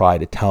when I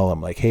tried to tell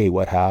him, like, "Hey,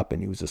 what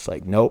happened?" He was just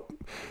like, nope,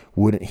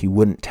 he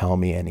wouldn't tell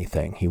me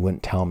anything. He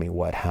wouldn't tell me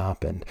what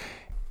happened.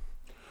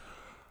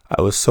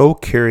 I was so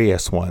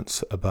curious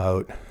once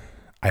about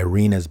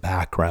Irina's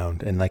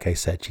background. And like I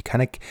said, she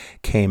kind of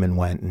came and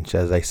went. And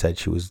as I said,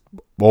 she was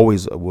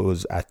always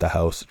was at the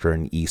house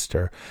during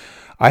Easter.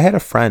 I had a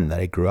friend that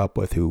I grew up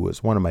with who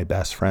was one of my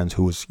best friends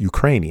who was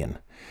Ukrainian.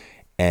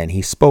 And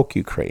he spoke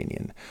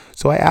Ukrainian.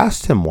 So I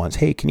asked him once,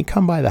 hey, can you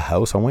come by the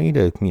house? I want you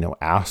to,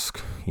 ask,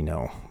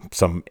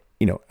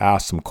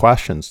 ask some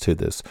questions to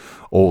this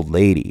old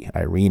lady,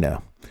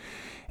 Irina.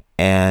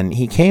 And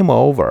he came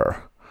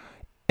over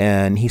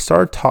and he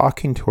started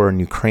talking to her in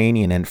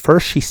Ukrainian. And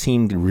first she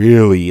seemed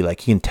really,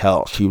 like you can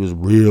tell, she was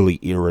really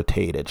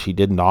irritated. She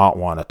did not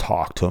want to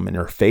talk to him. And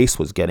her face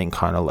was getting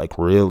kind of like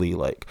really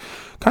like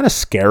kind of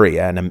scary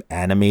and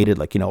animated,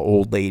 like,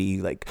 old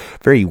lady, like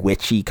very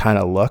witchy kind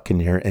of look in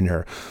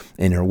her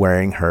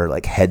wearing her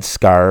like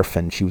headscarf.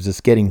 And she was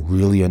just getting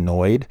really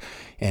annoyed.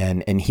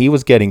 And he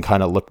was getting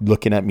kind of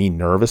looking at me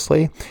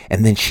nervously.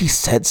 And then she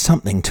said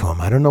something to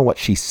him. I don't know what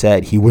she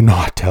said. He would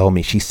not tell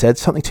me. She said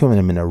something to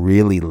him in a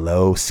really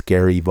low,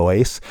 scary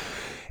voice.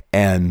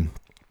 And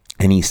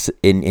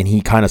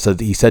he kind of said,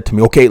 he said to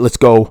me, okay, let's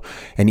go.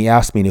 And he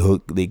asked me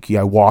to,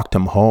 I walked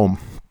him home.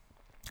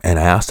 And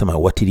I asked him,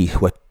 what did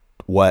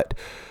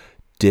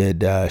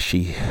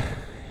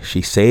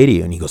she say to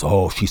you? And he goes,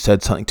 oh, she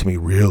said something to me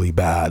really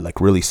bad,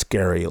 like really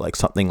scary, like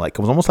something like, it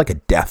was almost like a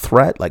death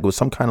threat. Like it was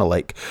some kind of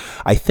like,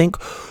 I think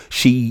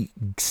she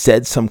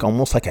said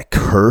almost like a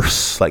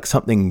curse, like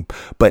something,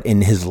 but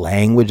in his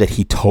language that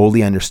he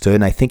totally understood.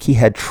 And I think he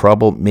had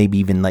trouble maybe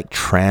even like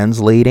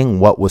translating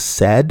what was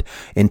said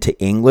into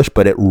English,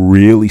 but it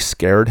really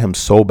scared him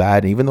so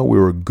bad. And even though we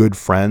were good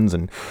friends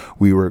and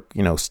we were,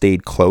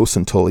 stayed close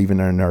until even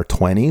in our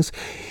 20s,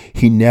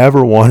 he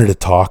never wanted to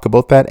talk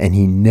about that. And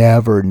he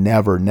never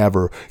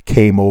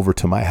came over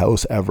to my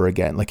house ever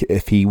again. Like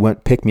if he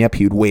went pick me up,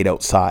 he would wait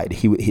outside.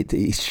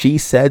 She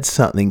said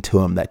something to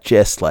him that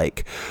just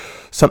like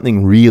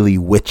something really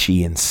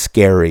witchy and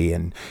scary.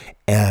 And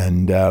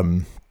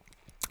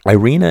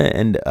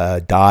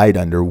Irina died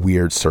under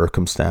weird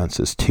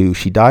circumstances too.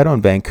 She died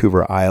on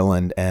Vancouver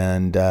Island,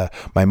 and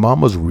my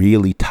mom was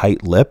really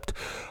tight-lipped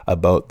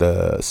about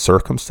the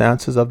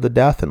circumstances of the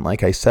death. And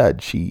like I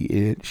said,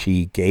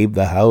 she gave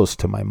the house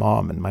to my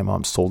mom, and my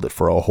mom sold it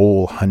for a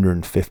whole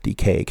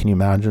 $150K. Can you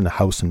imagine a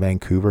house in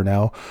Vancouver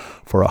now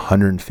for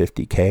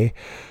 $150K?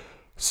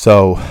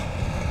 So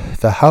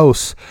the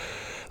house,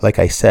 like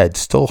I said,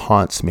 still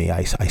haunts me.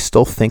 I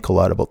still think a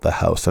lot about the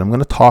house. And I'm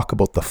going to talk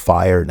about the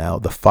fire now.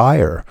 The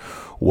fire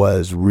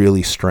was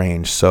really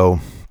strange. So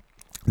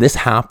this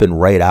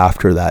happened right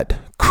after that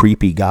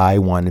creepy guy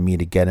wanted me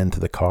to get into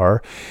the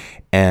car.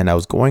 And I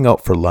was going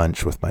out for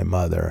lunch with my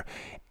mother.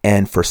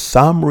 And for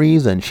some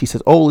reason, she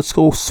says, oh, let's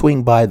go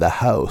swing by the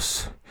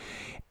house.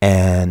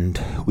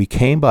 And we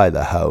came by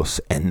the house,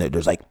 and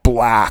there's like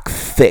black,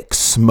 thick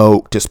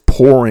smoke just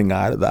pouring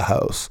out of the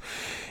house.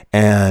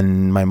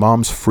 And my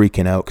mom's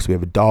freaking out because we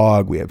have a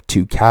dog, we have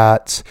 2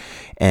 cats,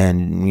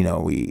 and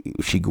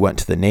she went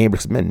to the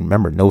neighbors.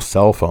 Remember, no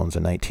cell phones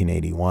in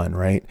 1981,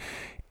 right?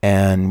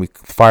 And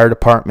fire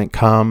department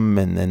come,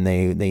 and then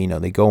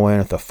they go in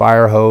with the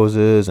fire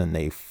hoses,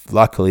 and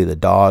luckily the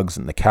dogs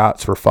and the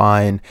cats were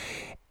fine.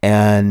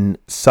 And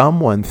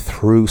someone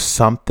threw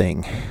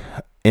something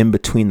in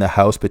between the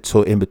house,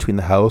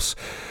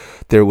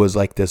 there was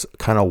like this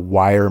kind of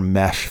wire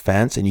mesh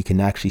fence, and you can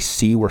actually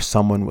see where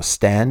someone was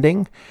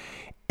standing,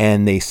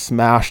 and they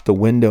smashed the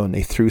window and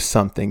they threw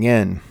something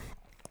in.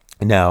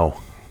 Now,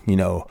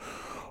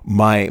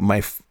 my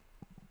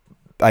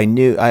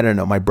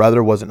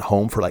brother wasn't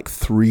home for like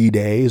 3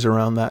 days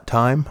around that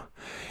time.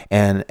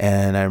 And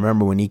I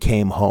remember when he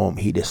came home,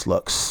 he just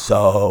looked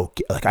so,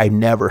 like I've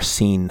never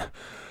seen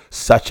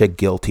such a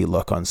guilty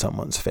look on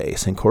someone's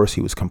face. And of course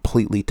he was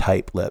completely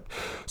tight-lipped.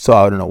 So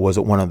I don't know, was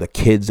it one of the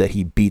kids that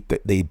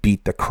they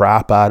beat the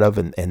crap out of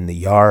in the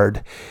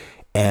yard?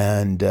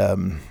 And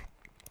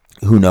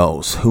who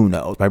knows?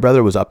 My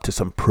brother was up to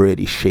some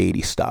pretty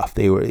shady stuff.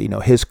 They were,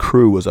 his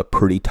crew was a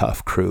pretty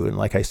tough crew. And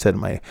like I said in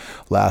my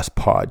last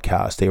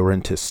podcast, they were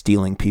into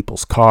stealing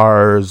people's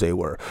cars. They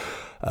were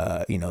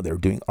they were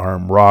doing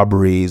armed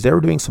robberies. They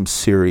were doing some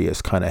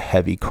serious kind of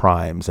heavy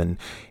crimes.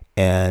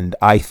 And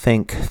I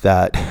think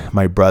that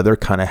my brother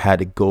kind of had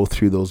to go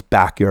through those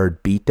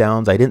backyard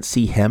beatdowns. I didn't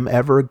see him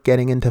ever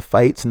getting into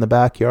fights in the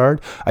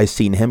backyard. I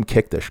seen him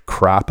kick the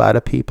crap out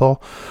of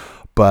people.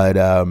 But,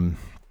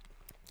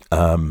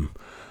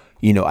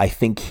 I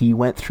think he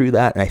went through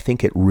that, and I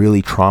think it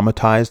really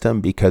traumatized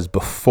him, because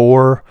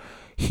before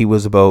he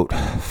was about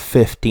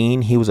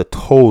 15, he was a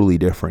totally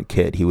different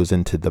kid. He was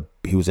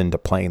into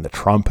playing the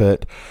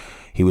trumpet.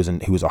 He was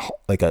an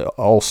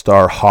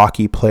all-star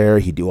hockey player.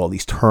 He'd do all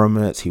these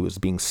tournaments. He was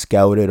being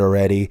scouted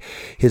already.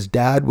 His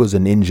dad was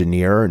an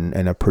engineer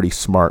and a pretty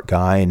smart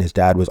guy. And his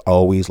dad was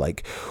always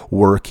like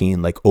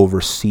working like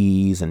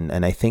overseas.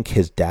 And I think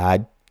his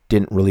dad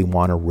didn't really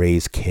want to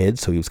raise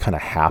kids. So he was kind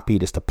of happy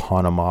just to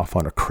pawn him off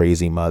on a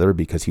crazy mother,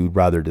 because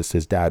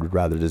his dad would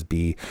rather just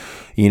be,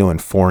 in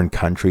foreign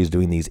countries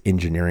doing these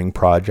engineering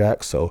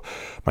projects. So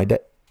my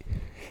dad,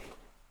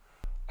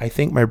 I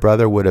think my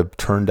brother would have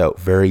turned out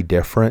very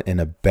different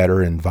in a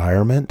better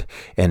environment.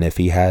 And if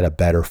he had a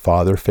better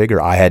father figure,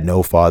 I had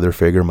no father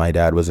figure. My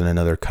dad was in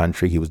another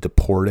country. He was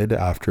deported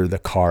after the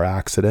car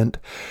accident.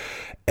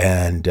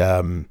 And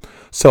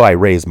so I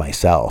raised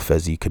myself,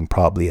 as you can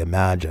probably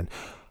imagine.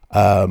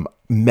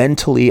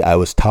 Mentally, I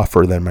was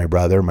tougher than my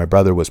brother. My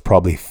brother was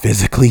probably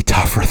physically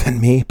tougher than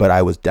me, but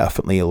I was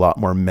definitely a lot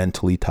more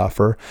mentally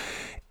tougher.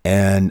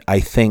 And I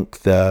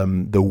think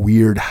the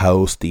weird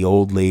house, the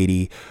old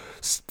lady,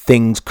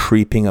 things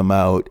creeping him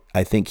out,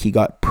 I think he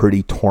got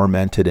pretty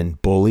tormented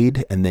and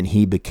bullied, and then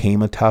he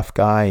became a tough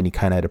guy, and he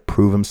kind of had to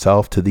prove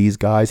himself to these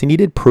guys, and he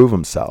did prove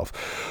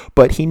himself,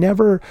 but he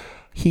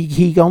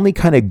only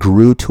kind of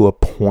grew to a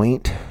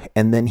point,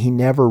 and then he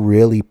never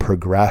really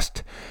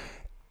progressed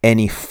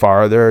any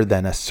farther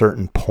than a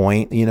certain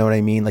point. You know what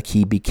I mean? Like,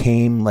 he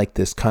became like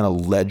this kind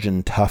of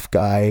legend tough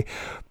guy,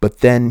 but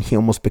then he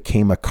almost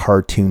became a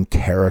cartoon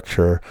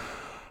character,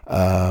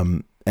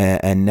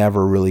 and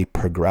never really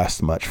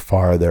progressed much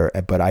farther.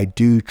 But I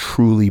do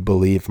truly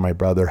believe my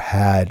brother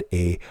had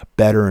a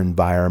better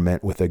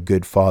environment with a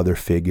good father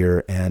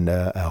figure and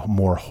a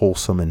more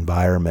wholesome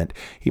environment.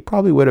 He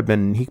probably could have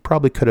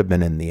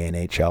been in the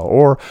NHL,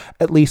 or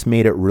at least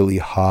made it really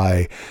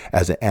high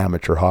as an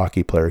amateur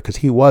hockey player, because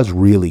he was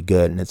really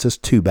good. And it's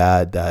just too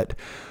bad that,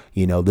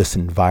 this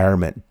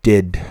environment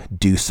did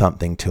do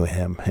something to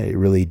him. It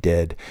really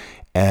did.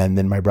 And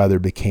then my brother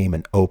became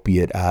an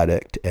opiate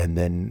addict, and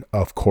then,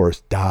 of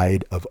course,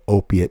 died of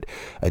opiate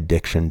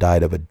addiction,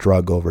 died of a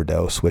drug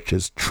overdose, which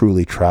is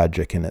truly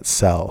tragic in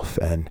itself.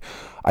 And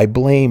I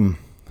blame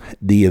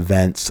the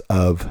events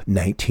of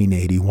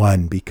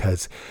 1981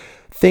 because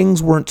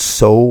things weren't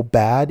so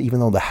bad,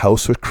 even though the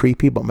house was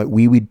creepy, but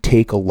we would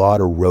take a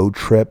lot of road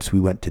trips. We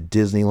went to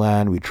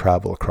Disneyland, we'd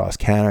travel across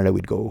Canada,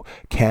 we'd go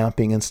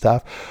camping and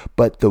stuff.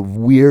 But the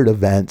weird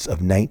events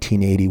of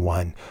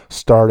 1981,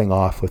 starting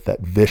off with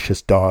that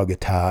vicious dog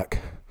attack,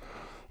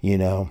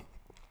 the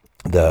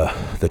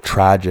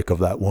tragic of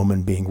that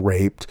woman being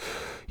raped,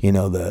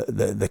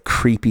 the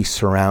creepy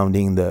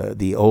surrounding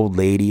the old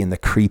lady in the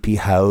creepy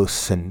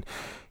house, and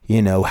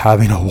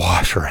having to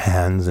wash her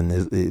hands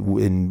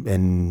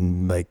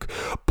and like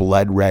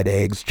blood red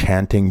eggs,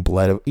 chanting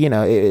blood.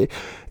 It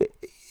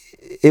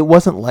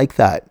wasn't like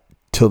that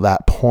till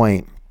that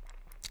point.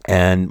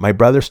 And my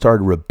brother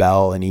started to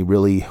rebel, and he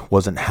really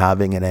wasn't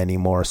having it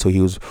anymore. So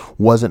he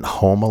wasn't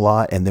home a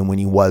lot. And then when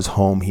he was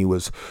home, he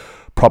was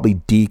probably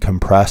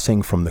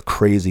decompressing from the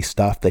crazy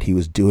stuff that he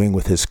was doing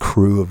with his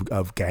crew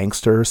of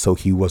gangsters. So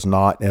he was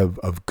not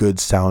of good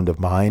sound of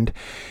mind.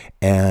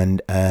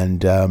 And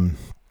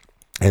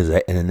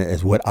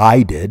as what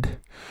I did,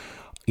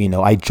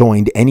 I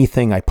joined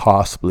anything I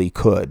possibly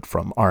could,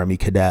 from Army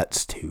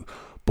cadets to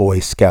Boy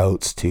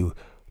Scouts to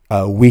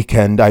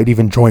weekend. I'd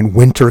even join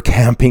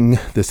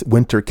this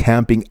winter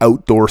camping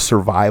outdoor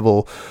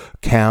survival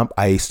camp.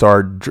 I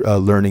started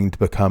learning to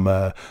become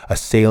a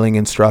sailing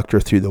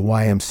instructor through the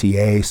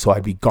YMCA, so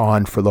I'd be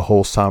gone for the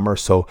whole summer.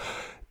 So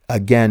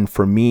again,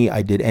 for me,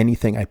 I did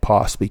anything I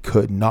possibly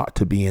could not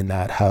to be in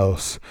that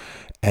house.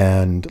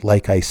 And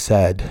like I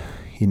said,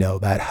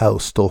 that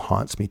house still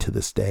haunts me to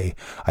this day.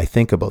 I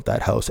think about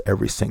that house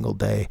every single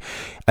day.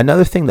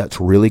 Another thing that's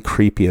really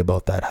creepy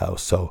about that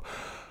house. So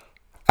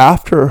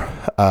after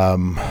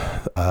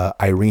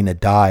Irina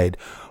died,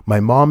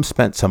 my mom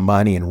spent some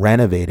money and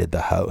renovated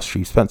the house.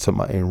 She spent some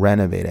money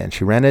and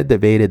she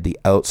renovated the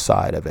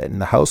outside of it.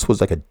 And the house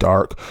was like a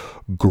dark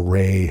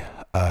gray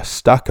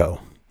stucco.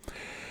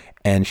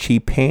 And she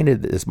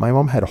painted this. My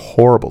mom had a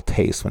horrible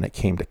taste when it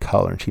came to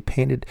color, and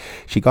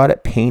she got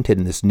it painted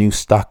in this new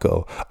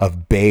stucco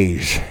of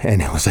beige,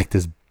 and it was like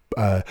this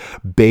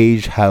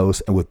beige house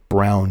and with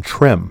brown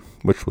trim,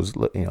 which was,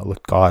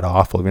 looked god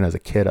awful. Even as a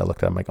kid, I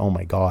looked at it, I'm like, oh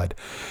my god.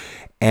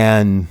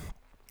 And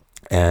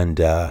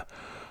the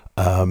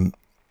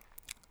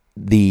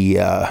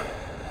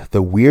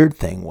weird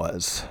thing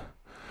was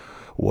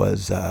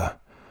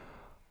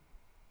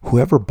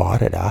whoever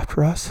bought it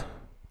after us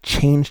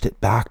changed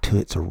it back to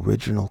its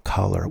original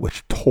color,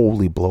 which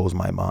totally blows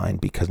my mind,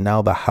 because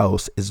now the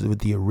house is with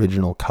the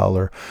original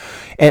color.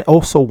 And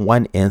also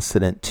one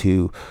incident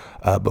too,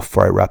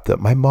 before I wrapped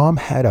up, my mom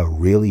had a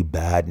really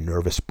bad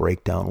nervous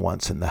breakdown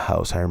once in the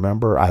house. I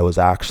remember I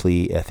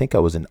think I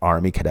was in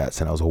Army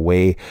cadets, and I was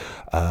away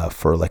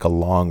for like a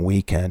long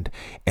weekend,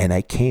 and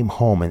I came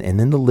home and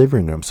in the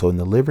living room. So in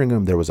the living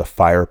room, there was a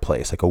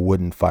fireplace, like a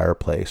wooden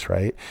fireplace,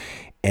 right?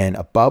 And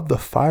above the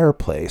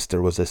fireplace, it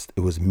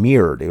was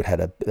mirrored. It had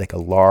a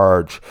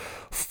large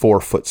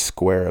 4-foot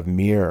square of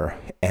mirror.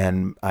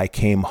 And I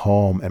came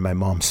home and my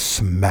mom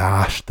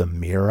smashed the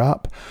mirror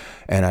up.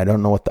 And I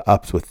don't know what the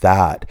up's with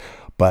that,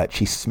 but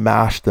she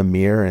smashed the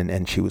mirror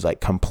and she was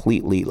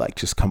completely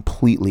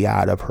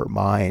out of her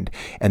mind.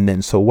 And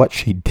then so what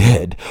she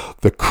did,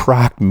 the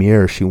cracked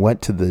mirror, she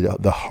went to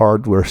the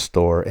hardware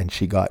store and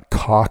she got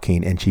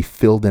caulking and she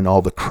filled in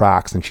all the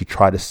cracks, and she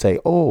tried to say,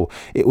 oh,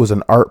 it was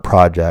an art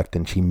project,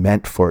 and she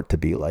meant for it to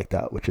be like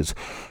that, which is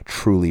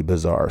truly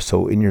bizarre.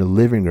 So in your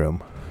living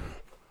room,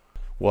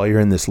 while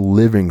you're in this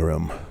living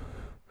room,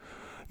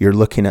 you're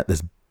looking at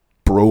this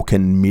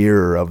broken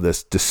mirror of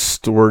this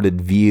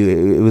distorted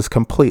view. It looked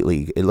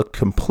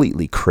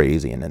completely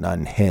crazy and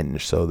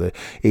unhinged. So it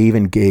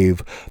even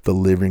gave the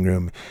living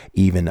room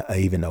even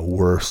a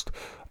worse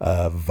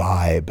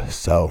vibe.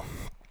 So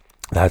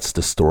that's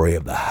the story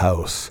of the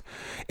house.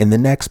 In the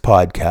next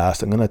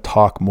podcast, I'm going to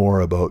talk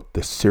more about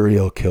the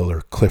serial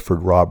killer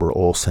Clifford Robert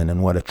Olson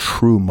and what a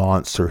true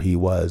monster he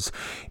was.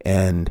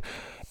 And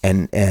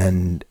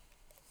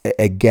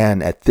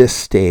again, at this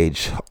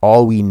stage,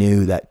 all we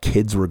knew that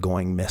kids were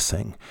going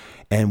missing,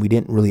 and we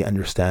didn't really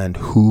understand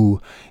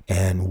who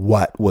and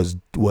what was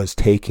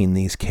taking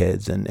these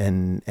kids.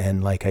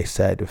 And like I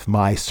said, if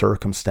my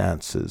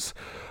circumstances,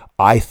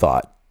 I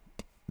thought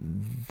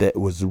that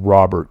was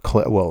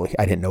well,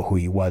 I didn't know who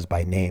he was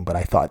by name, but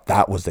I thought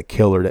that was the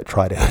killer that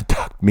tried to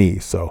abduct me.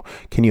 So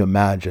can you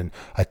imagine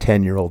a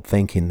 10-year-old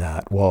thinking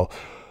that? Well,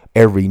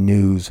 every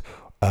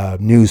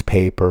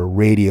newspaper,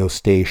 radio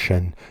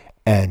station,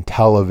 and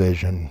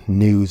television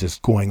news is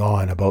going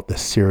on about the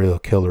serial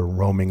killer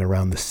roaming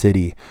around the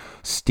city,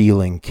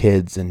 stealing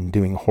kids and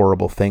doing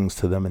horrible things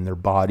to them, and their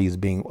bodies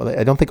being,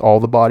 I don't think all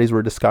the bodies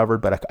were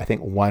discovered, but I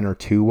think 1 or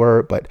 2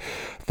 were. But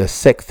the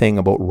sick thing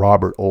about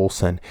Robert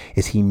Olson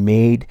is he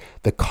made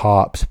the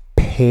cops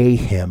pay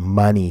him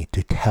money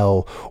to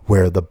tell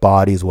where the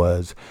bodies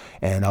was.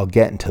 And I'll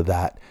get into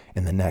that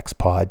in the next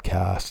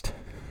podcast.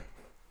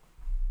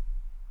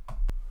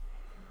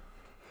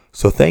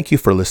 So thank you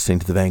for listening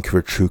to the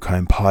Vancouver True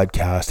Crime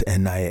Podcast,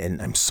 and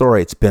I'm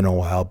sorry it's been a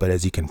while, but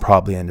as you can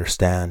probably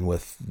understand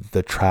with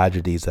the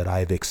tragedies that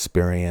I've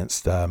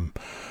experienced, I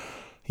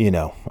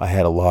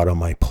had a lot on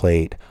my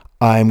plate.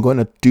 I'm going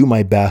to do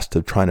my best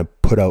of trying to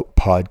put out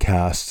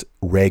podcasts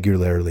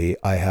regularly.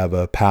 I have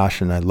a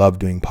passion. I love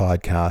doing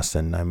podcasts,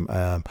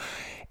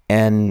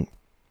 and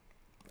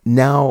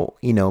now,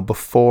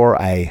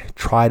 before I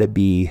try to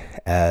be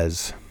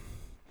as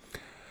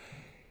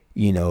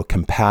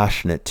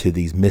compassionate to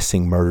these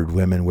missing, murdered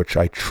women, which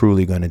I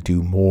truly going to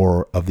do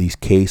more of these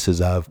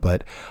cases of,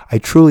 but I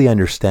truly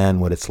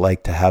understand what it's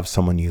like to have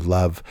someone you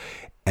love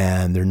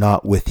and they're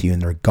not with you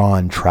and they're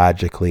gone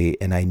tragically.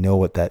 And I know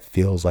what that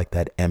feels like,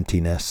 that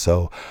emptiness.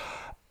 So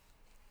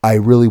I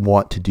really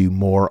want to do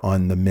more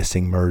on the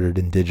missing, murdered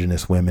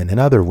Indigenous women and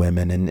other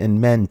women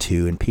and men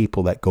too, and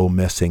people that go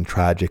missing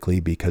tragically,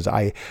 because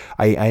I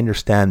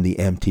understand the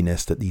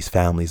emptiness that these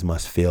families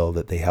must feel,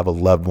 that they have a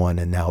loved one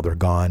and now they're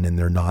gone and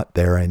they're not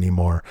there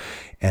anymore.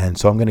 And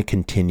so I'm going to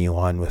continue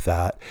on with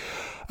that.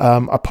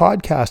 A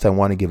podcast I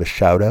want to give a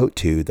shout out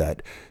to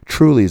that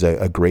truly is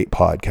a great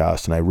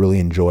podcast, and I really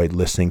enjoyed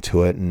listening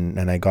to it,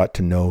 and I got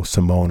to know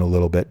Simone a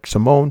little bit.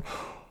 Simone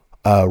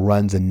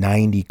runs a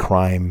 90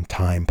 Crime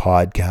Time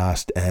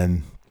podcast,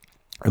 and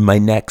in my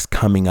next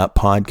coming up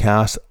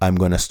podcast, I'm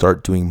going to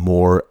start doing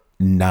more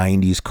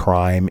 90s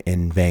crime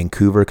in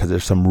Vancouver, because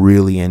there's some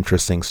really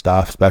interesting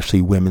stuff,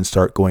 especially women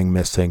start going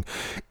missing.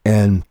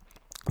 And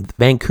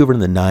Vancouver in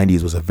the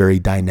 90s was a very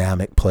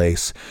dynamic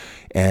place,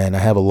 and I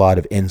have a lot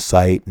of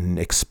insight and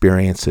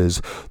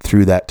experiences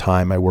through that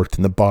time. I worked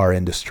in the bar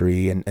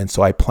industry, and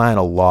so I plan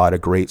a lot of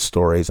great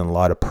stories and a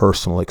lot of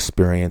personal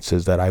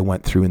experiences that I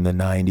went through in the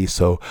 90s.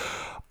 So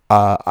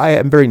I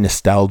am very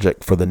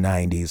nostalgic for the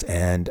 90s,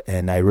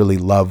 and I really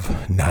love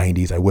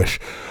 90s. I wish,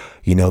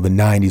 the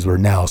 90s were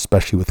now,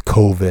 especially with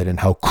COVID and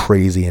how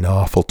crazy and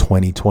awful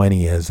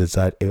 2020 is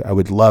that I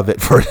would love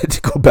it for it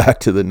to go back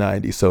to the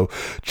 90s. So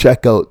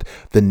check out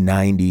the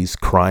 90s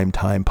Crime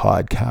Time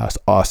podcast,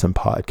 awesome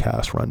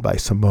podcast run by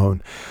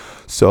Simone.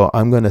 So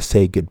I'm going to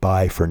say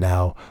goodbye for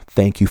now.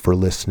 Thank you for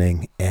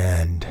listening,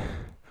 and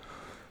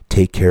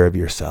take care of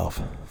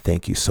yourself.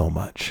 Thank you so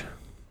much.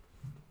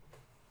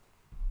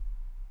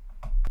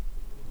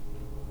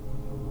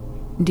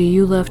 Do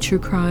you love true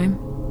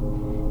crime?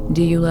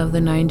 Do you love the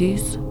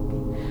 90s?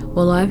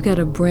 Well, I've got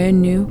a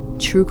brand new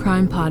true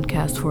crime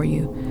podcast for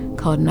you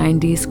called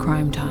 90s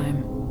Crime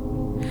Time.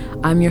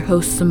 I'm your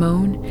host,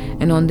 Simone,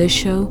 and on this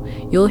show,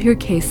 you'll hear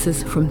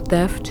cases from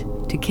theft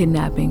to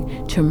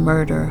kidnapping to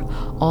murder,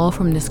 all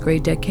from this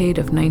great decade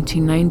of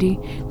 1990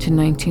 to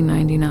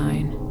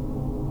 1999.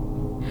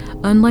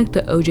 Unlike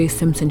the O.J.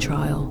 Simpson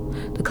trial,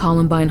 the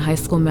Columbine High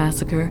School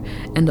massacre,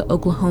 and the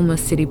Oklahoma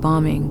City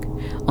bombing,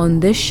 on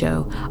this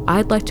show,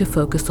 I'd like to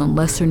focus on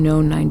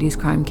lesser-known 90s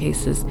crime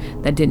cases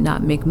that did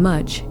not make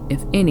much,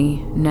 if any,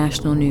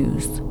 national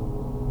news.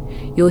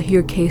 You'll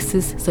hear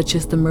cases such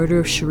as the murder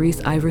of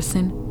Sharice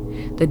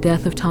Iverson, the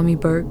death of Tommy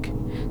Burke,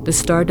 the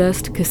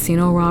Stardust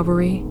Casino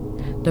robbery,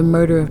 the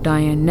murder of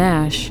Diane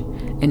Nash,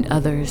 and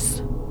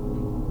others.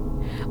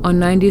 On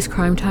 90s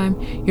Crime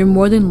Time, you're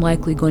more than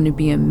likely going to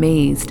be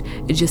amazed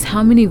at just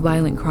how many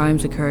violent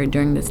crimes occurred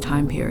during this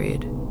time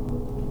period.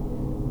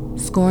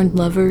 Scorned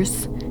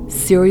lovers,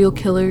 serial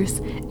killers,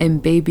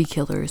 and baby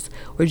killers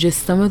were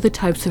just some of the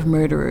types of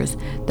murderers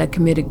that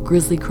committed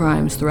grisly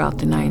crimes throughout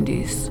the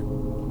 90s.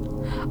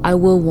 I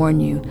will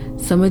warn you,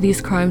 some of these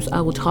crimes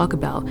I will talk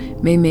about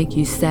may make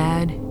you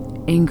sad,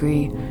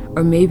 angry,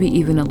 or maybe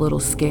even a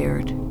little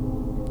scared.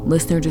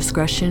 Listener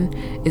discretion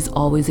is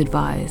always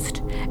advised,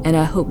 and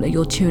I hope that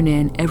you'll tune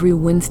in every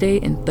Wednesday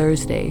and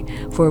Thursday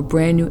for a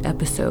brand new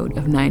episode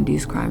of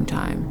 90s Crime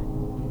Time.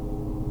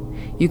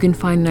 You can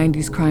find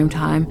 90s Crime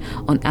Time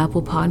on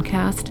Apple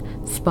Podcast,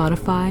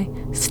 Spotify,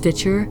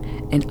 Stitcher,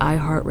 and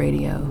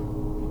iHeartRadio.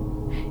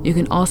 You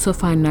can also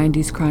find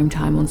 90s Crime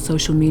Time on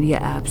social media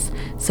apps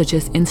such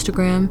as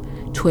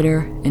Instagram, Twitter,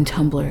 and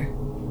Tumblr.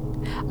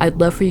 I'd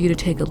love for you to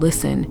take a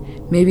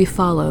listen, maybe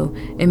follow,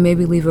 and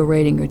maybe leave a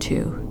rating or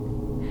two.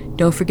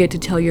 Don't forget to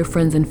tell your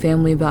friends and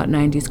family about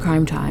 90s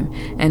Crime Time,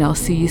 and I'll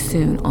see you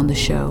soon on the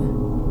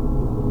show.